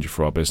game changer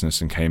for our business,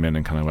 and came in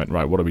and kind of went,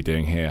 right, what are we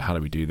doing here? How do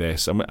we do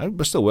this? And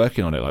we're still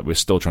working on it. We're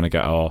still trying to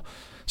get our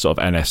sort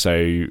of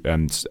NSO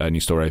and new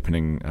store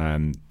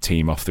opening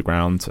team off the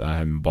ground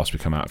whilst we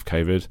come out of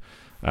COVID.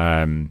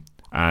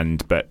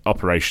 But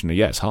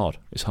operationally, it's hard.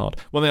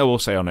 One thing I will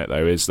say on it,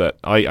 though, is that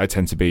I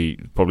tend to be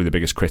probably the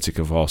biggest critic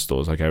of our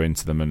stores. I go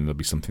into them and there'll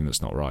be something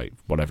that's not right,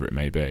 whatever it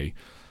may be.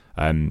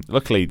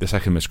 Luckily, the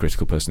second most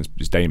critical person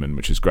is Damon,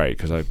 which is great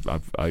because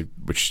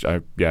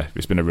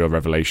it's been a real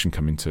revelation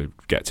coming to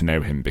get to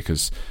know him,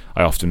 because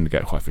I often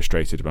get quite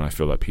frustrated when I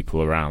feel like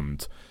people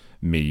around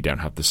me don't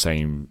have the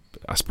same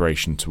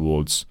aspiration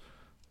towards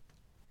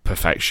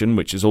perfection,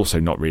 which is also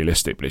not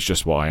realistic, but it's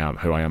just who I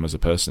am as a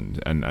person.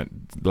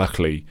 And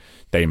luckily,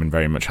 Damon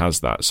very much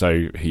has that.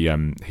 So he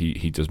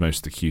does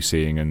most of the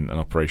QCing and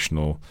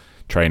operational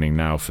training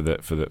now for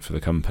the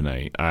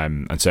company,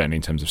 and certainly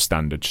in terms of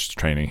standards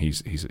training,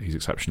 he's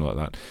exceptional at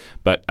that.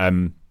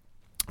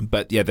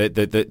 But yeah,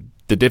 the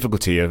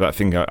difficulty of that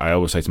thing I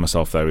always say to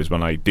myself though is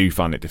when I do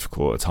find it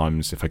difficult at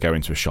times, if I go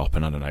into a shop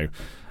and I don't know,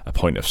 a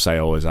point of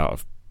sale is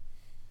out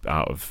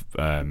of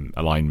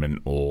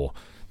alignment, or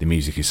the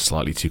music is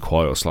slightly too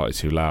quiet or slightly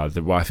too loud,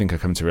 what I think I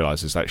come to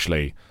realise is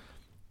actually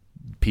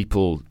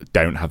people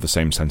don't have the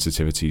same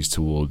sensitivities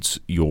towards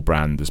your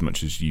brand as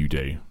much as you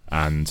do,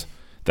 and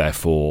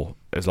therefore,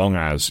 as long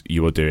as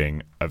you are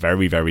doing a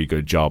very, very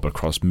good job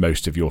across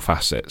most of your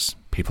facets,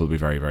 people will be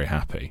very, very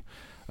happy,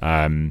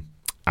 and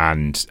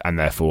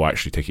therefore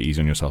actually take it easy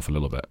on yourself a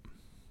little bit.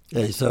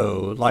 Yeah,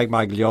 so like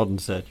Michael Jordan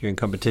said, you're in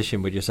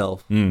competition with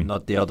yourself,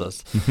 not the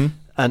others. Mm-hmm.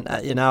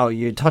 And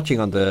you're touching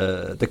on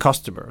the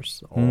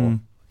customers or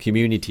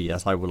community,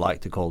 as I would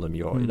like to call them.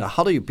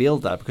 How do you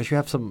build that? Because you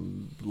have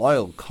some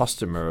loyal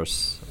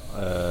customers.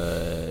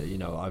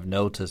 I've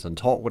noticed and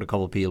talked with a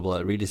couple of people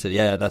that really said,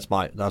 "Yeah, that's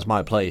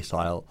my place.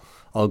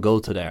 I'll go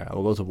to there. I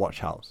will go to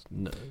Watch House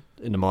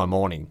in the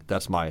morning.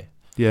 That's my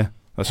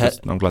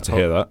I'm glad to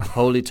hear that.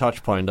 Holy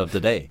touch point of the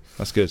day.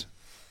 That's good.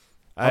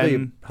 How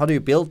do you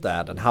build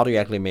that, and how do you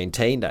actually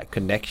maintain that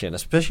connection,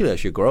 especially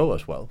as you grow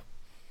as well?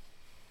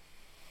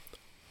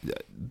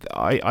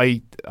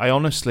 I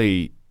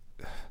honestly,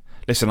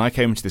 listen, I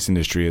came into this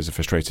industry as a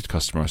frustrated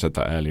customer. I said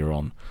that earlier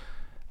on.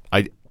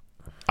 I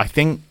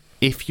think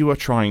if you are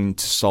trying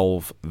to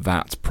solve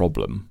that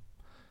problem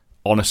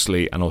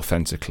honestly and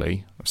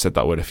authentically, I've said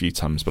that word a few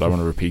times, but I want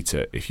to repeat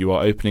it. If you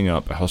are opening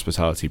up a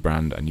hospitality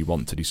brand and you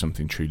want to do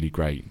something truly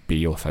great,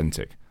 be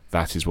authentic.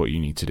 That is what you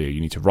need to do. You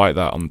need to write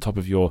that on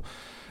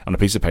a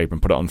piece of paper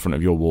and put it on front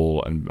of your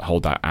wall and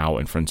hold that out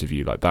in front of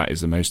you. Like, that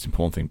is the most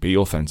important thing. Be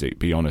authentic,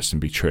 be honest, and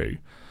be true.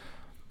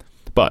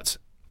 But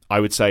I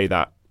would say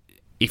that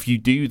if you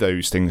do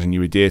those things and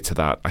you adhere to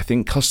that, I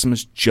think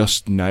customers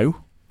just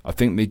know. I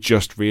think they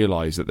just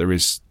realise that there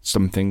is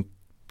something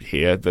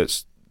here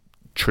that's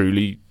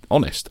truly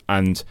honest.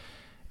 And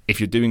if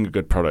you're doing a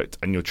good product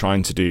and you're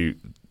trying to do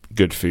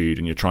good food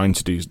and you're trying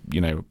to do,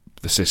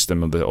 the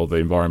system or the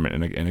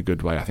environment in a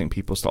good way, I think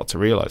people start to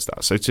realise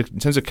that. So in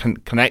terms of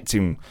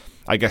connecting,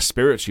 I guess,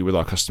 spiritually with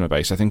our customer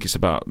base, I think it's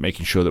about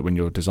making sure that when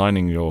you're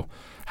designing your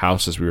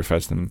house, as we refer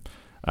to them,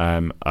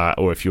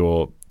 or if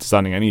you're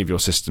designing any of your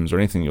systems or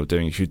anything you're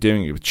doing, if you're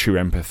doing it with true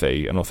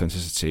empathy and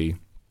authenticity,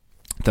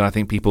 then I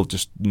think people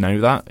just know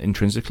that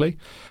intrinsically.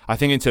 I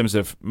think in terms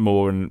of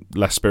more and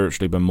less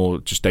spiritually, but more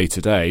just day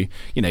to day,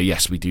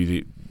 yes, we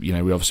do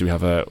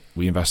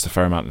we invest a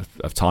fair amount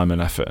of time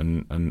and effort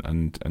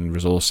and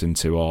resource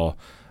into our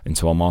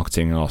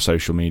marketing and our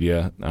social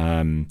media,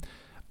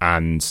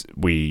 and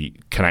we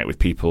connect with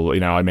people.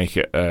 I make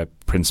it a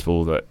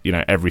principle that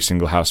every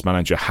single house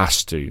manager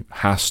has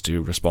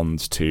to respond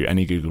to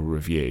any Google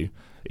review,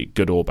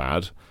 good or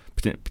bad.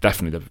 But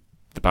definitely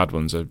the bad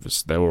ones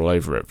they're all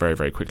over it very,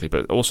 very quickly,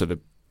 but also the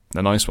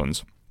nice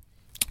ones.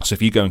 So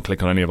if you go and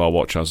click on any of our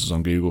watch houses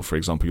on Google, for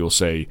example, you'll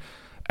see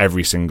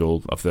every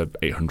single of the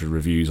 800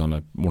 reviews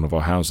on one of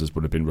our houses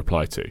would have been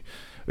replied to.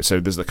 So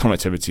there's the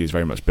connectivity is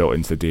very much built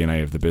into the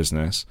DNA of the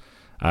business.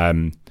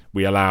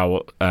 We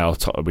allow,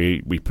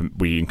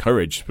 we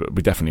encourage, but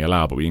we definitely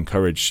allow, but we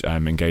encourage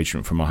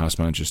engagement from our house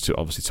managers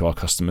to our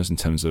customers in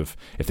terms of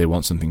if they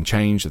want something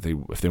changed,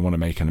 if they want to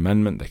make an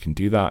amendment, they can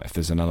do that. If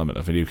there's an element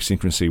of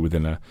idiosyncrasy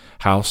within a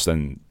house,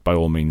 then by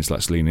all means,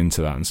 let's lean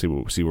into that and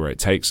see where it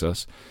takes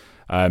us.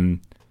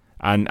 And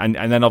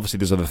then obviously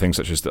there's other things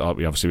such as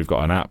we've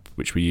got an app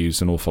which we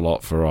use an awful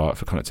lot for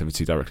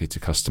connectivity directly to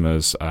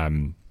customers,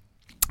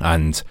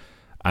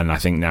 and I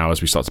think now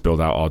as we start to build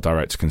out our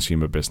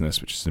direct-to-consumer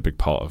business, which is a big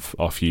part of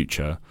our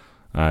future,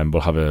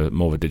 we'll have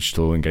more of a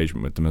digital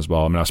engagement with them as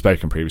well. I mean, I've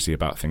spoken previously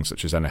about things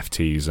such as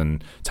NFTs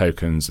and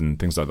tokens and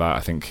things like that. I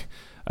think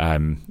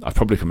I've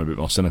probably become a bit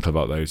more cynical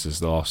about those as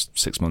the last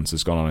 6 months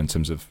has gone on in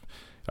terms of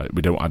I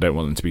don't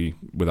want them to be,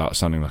 without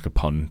sounding like a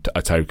pun,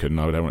 a token.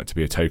 I don't want it to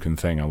be a token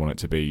thing. I want it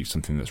to be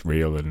something that's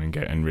real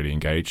and really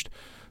engaged.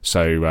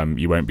 So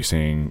you won't be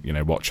seeing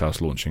Watch House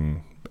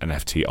launching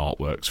NFT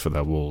artworks for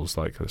their walls.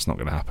 Like, that's not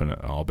going to happen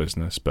at our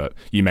business, but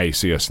you may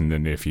see us in the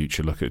near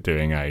future look at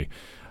doing a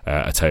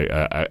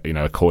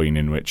coin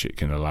in which it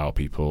can allow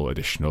people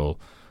additional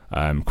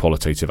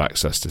qualitative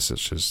access to,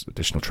 such as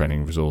additional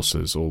training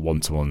resources or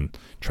one-to-one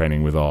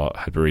training with our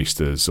head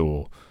baristas,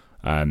 or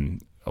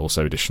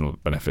also additional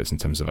benefits in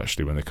terms of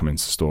actually when they come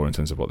into the store in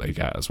terms of what they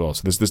get as well.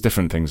 So there's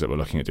different things that we're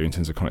looking at doing in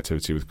terms of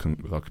connectivity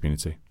with our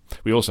community.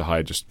 We also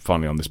hired, just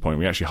finally on this point,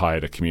 we actually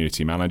hired a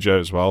community manager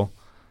as well.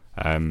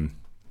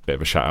 Bit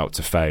of a shout out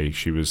to Faye.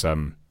 She was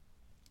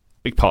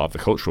big part of the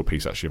cultural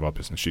piece actually of our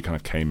business. She kind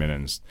of came in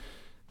and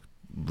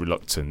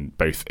reluctant,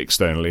 both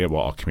externally at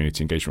what our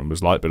community engagement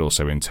was like, but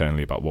also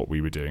internally about what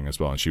we were doing as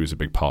well. And she was a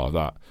big part of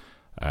that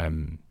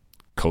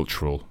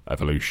cultural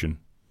evolution.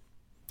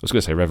 I was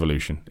going to say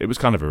revolution. It was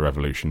kind of a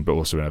revolution, but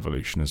also an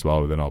evolution as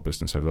well within our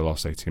business over the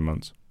last 18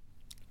 months.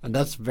 And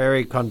that's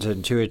very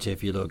counterintuitive.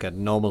 If you look at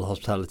normal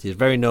hospitality, it's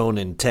very known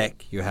in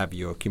tech. You have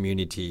your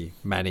community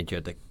manager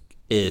that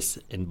is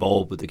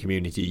involved with the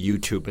community.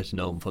 YouTube is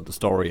known for the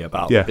story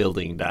about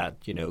building that,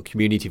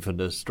 community from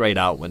the straight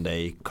out when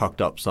they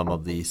cocked up some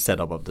of the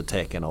setup of the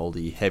tech, and all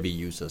the heavy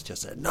users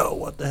just said, no,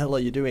 what the hell are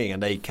you doing?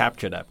 And they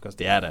captured that because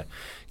they had a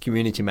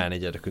community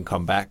manager that can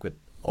come back with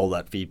all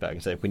that feedback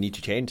and say, we need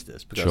to change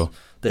this because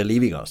they're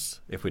leaving us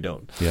if we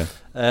don't. Yeah.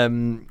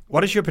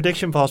 What is your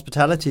prediction for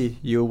hospitality?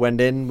 You went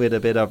in with a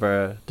bit of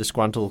a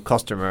disgruntled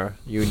customer.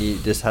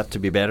 This had to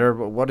be better.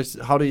 But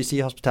how do you see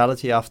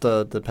hospitality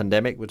after the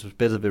pandemic, which was a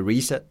bit of a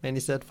reset, many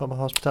said, from a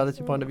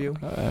hospitality point of view?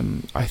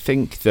 I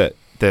think that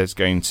there's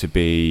going to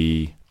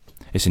be...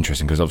 It's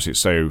interesting because obviously it's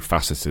so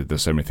faceted.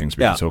 There's so many things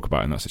we can talk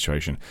about in that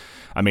situation.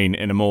 I mean,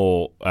 in a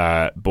more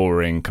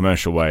boring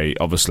commercial way,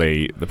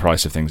 obviously the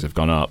price of things have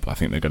gone up. I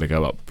think they're going to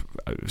go up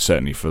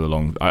certainly for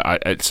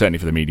the certainly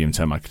for the medium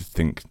term. I could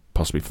think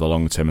possibly for the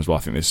long term as well.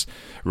 I think this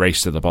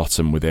race to the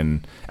bottom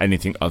within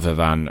anything other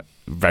than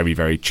very,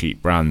 very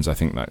cheap brands, I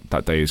think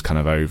that day is kind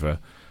of over.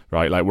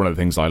 Right, like one of the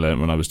things I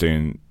learned when I was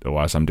doing,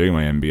 or as I'm doing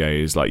my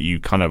MBA, is like you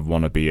kind of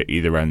want to be at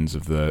either ends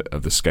of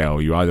the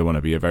scale. You either want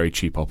to be a very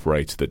cheap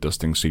operator that does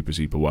things super,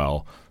 super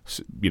well,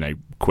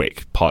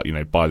 quick, buy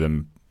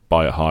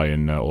it high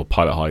and or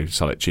pilot high,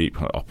 sell it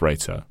cheap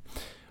operator,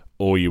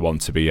 or you want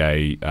to be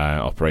a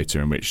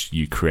operator in which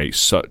you create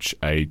such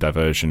a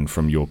diversion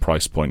from your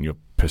price point, your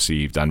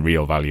perceived and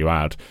real value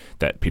add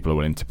that people are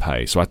willing to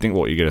pay. So I think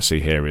what you're going to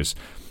see here is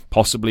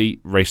possibly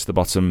race to the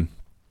bottom.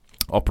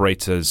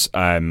 Operators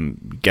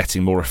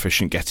getting more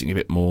efficient, getting a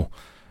bit more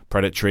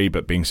predatory,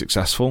 but being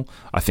successful.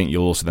 I think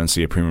you'll also then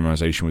see a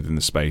premiumization within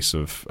the space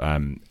of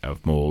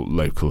more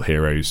local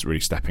heroes really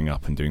stepping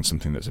up and doing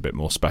something that's a bit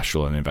more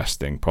special and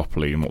investing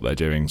properly in what they're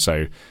doing.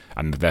 So,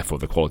 and therefore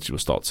the quality will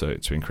start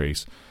to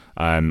increase.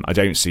 I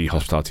don't see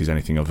hospitality as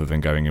anything other than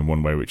going in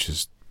one way, which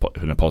is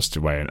in a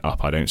positive way and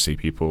up. I don't see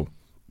people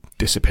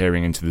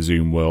disappearing into the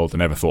Zoom world. I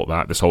never thought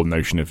that. This whole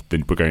notion of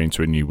we're going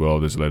into a new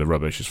world is a load of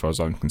rubbish as far as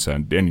I'm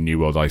concerned. The only new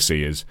world I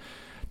see is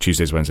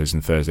Tuesdays, Wednesdays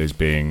and Thursdays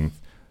being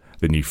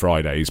the new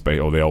Fridays,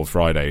 or the old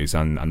Fridays,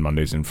 and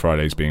Mondays and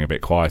Fridays being a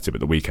bit quieter,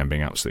 but the weekend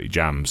being absolutely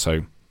jammed.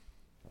 So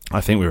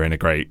I think we're in a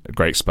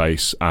great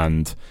space,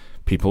 and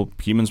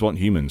humans want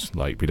humans.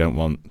 Like, we don't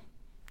want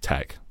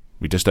tech.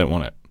 We just don't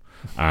want it.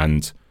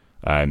 And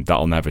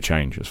that'll never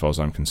change as far as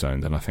I'm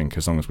concerned. And I think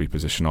as long as we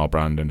position our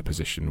brand in a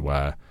position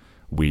where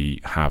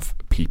we have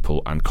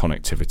people and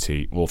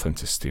connectivity,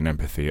 authenticity and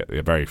empathy at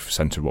the very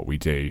centre of what we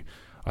do,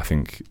 I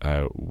think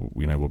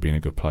we'll be in a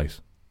good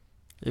place.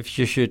 If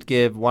you should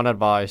give one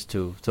advice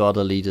to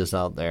other leaders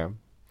out there,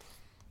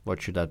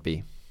 what should that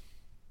be?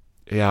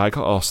 Yeah, I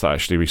got asked that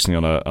actually recently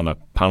on a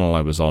panel I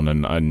was on,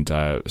 and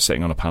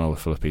sitting on a panel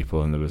full of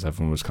people, and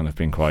everyone was kind of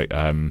being quite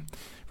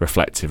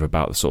reflective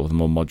about the sort of the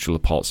more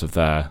modular parts of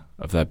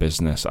their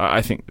business.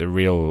 I think the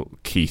real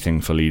key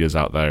thing for leaders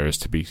out there is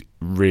to be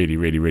really,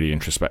 really, really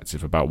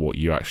introspective about what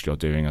you actually are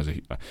doing.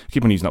 I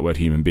keep on using that word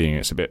human being.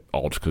 It's a bit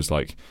odd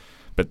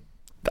but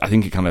I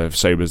think it kind of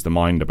sobers the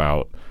mind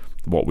about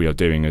what we are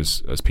doing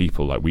as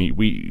people. Like we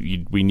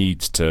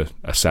need to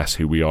assess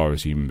who we are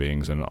as human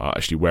beings, and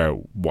actually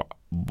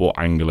what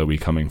angle are we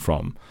coming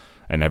from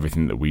and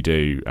everything that we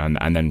do,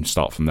 and then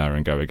start from there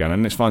and go again.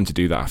 And it's fine to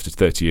do that after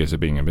 30 years of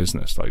being in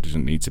business. Like, it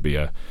doesn't need to be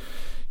a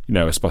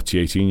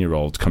spotty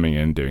 18-year-old coming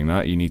in doing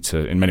that. You need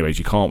to, in many ways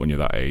you can't when you're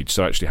that age.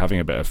 So actually having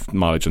a bit of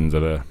mileage on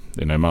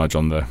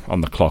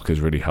the clock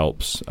is really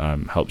helps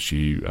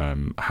you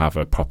have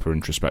a proper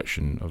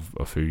introspection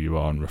of who you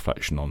are and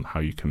reflection on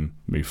how you can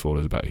move forward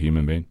as a better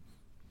human being.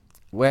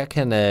 Where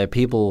can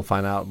people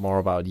find out more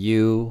about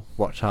you,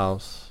 Watch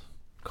House,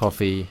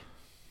 coffee?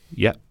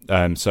 Yeah.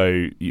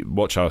 So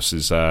Watch House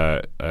is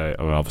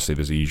obviously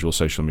there's the usual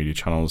social media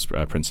channels,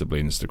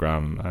 principally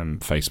Instagram and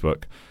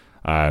Facebook.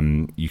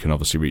 You can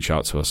obviously reach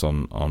out to us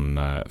on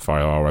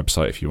via our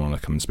website if you want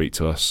to come and speak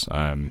to us.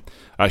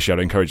 Actually, I'd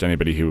encourage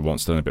anybody who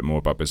wants to learn a bit more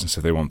about business,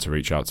 if they want to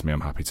reach out to me,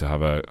 I'm happy to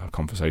have a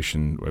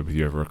conversation with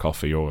you over a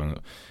coffee, or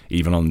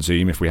even on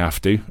Zoom if we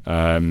have to.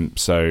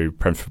 So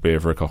preferably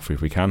over a coffee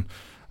if we can.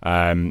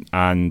 So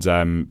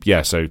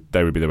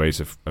there would be the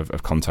ways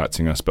of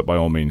contacting us, but by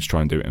all means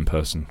try and do it in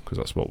person, because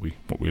that's what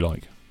we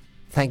like.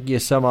 Thank you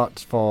so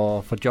much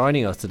for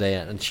joining us today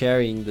and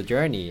sharing the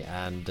journey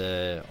and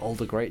all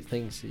the great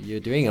things you're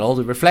doing and all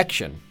the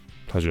reflection.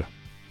 Pleasure.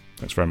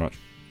 Thanks very much.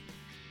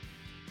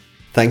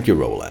 Thank you,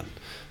 Roland,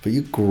 for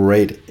your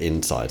great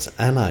insights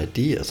and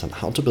ideas on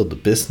how to build a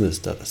business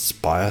that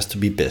aspires to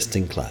be best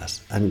in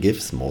class and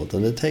gives more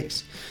than it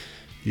takes.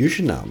 You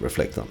should now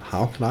reflect on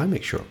how can I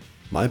make sure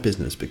my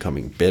business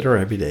becoming better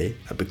every day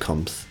and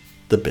becomes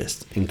the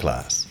best in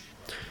class.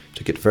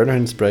 To get further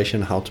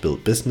inspiration on how to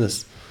build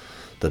business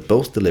that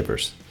both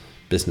delivers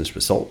business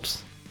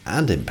results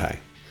and impact,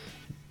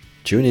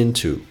 tune in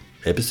to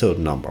episode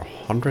number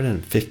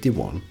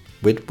 151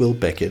 with Will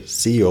Beckett,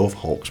 CEO of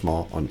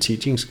Hawksmoor, on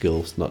teaching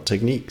skills, not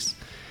techniques.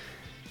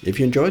 If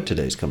you enjoyed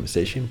today's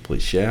conversation,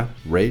 please share,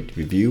 rate,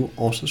 review,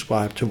 or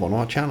subscribe to one of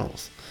our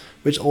channels,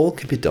 which all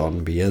can be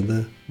done via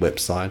the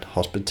website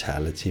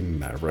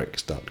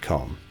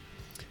hospitalitymavericks.com.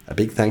 A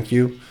big thank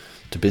you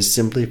to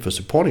BizSimply for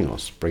supporting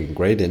us, bringing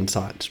great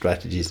insight,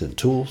 strategies, and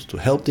tools to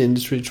help the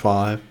industry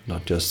thrive,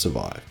 not just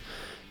survive.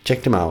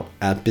 Check them out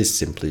at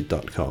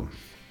bizsimply.com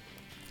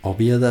or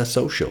via their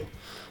social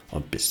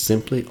on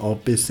BizSimply or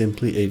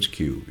BizSimply HQ.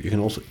 You can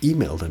also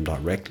email them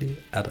directly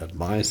at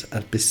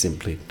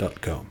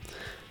advice@bizsimply.com.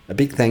 A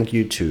big thank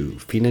you to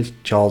Phoenix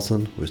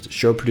Charlson, who is the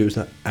show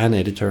producer and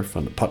editor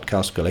from the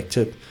Podcast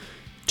Collective.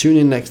 Tune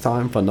in next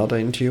time for another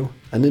interview,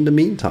 and in the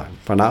meantime,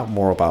 find out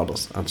more about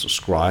us and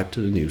subscribe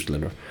to the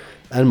newsletter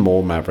and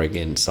more Maverick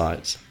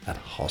insights at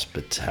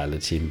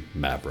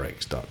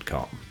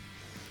hospitalitymavericks.com.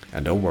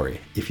 And don't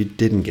worry, if you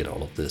didn't get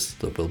all of this,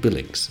 there will be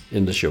links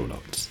in the show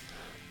notes.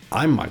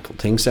 I'm Michael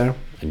Tingsager,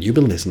 and you've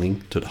been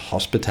listening to the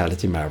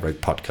Hospitality Maverick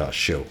podcast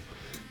show.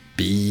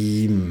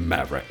 Be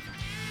Maverick.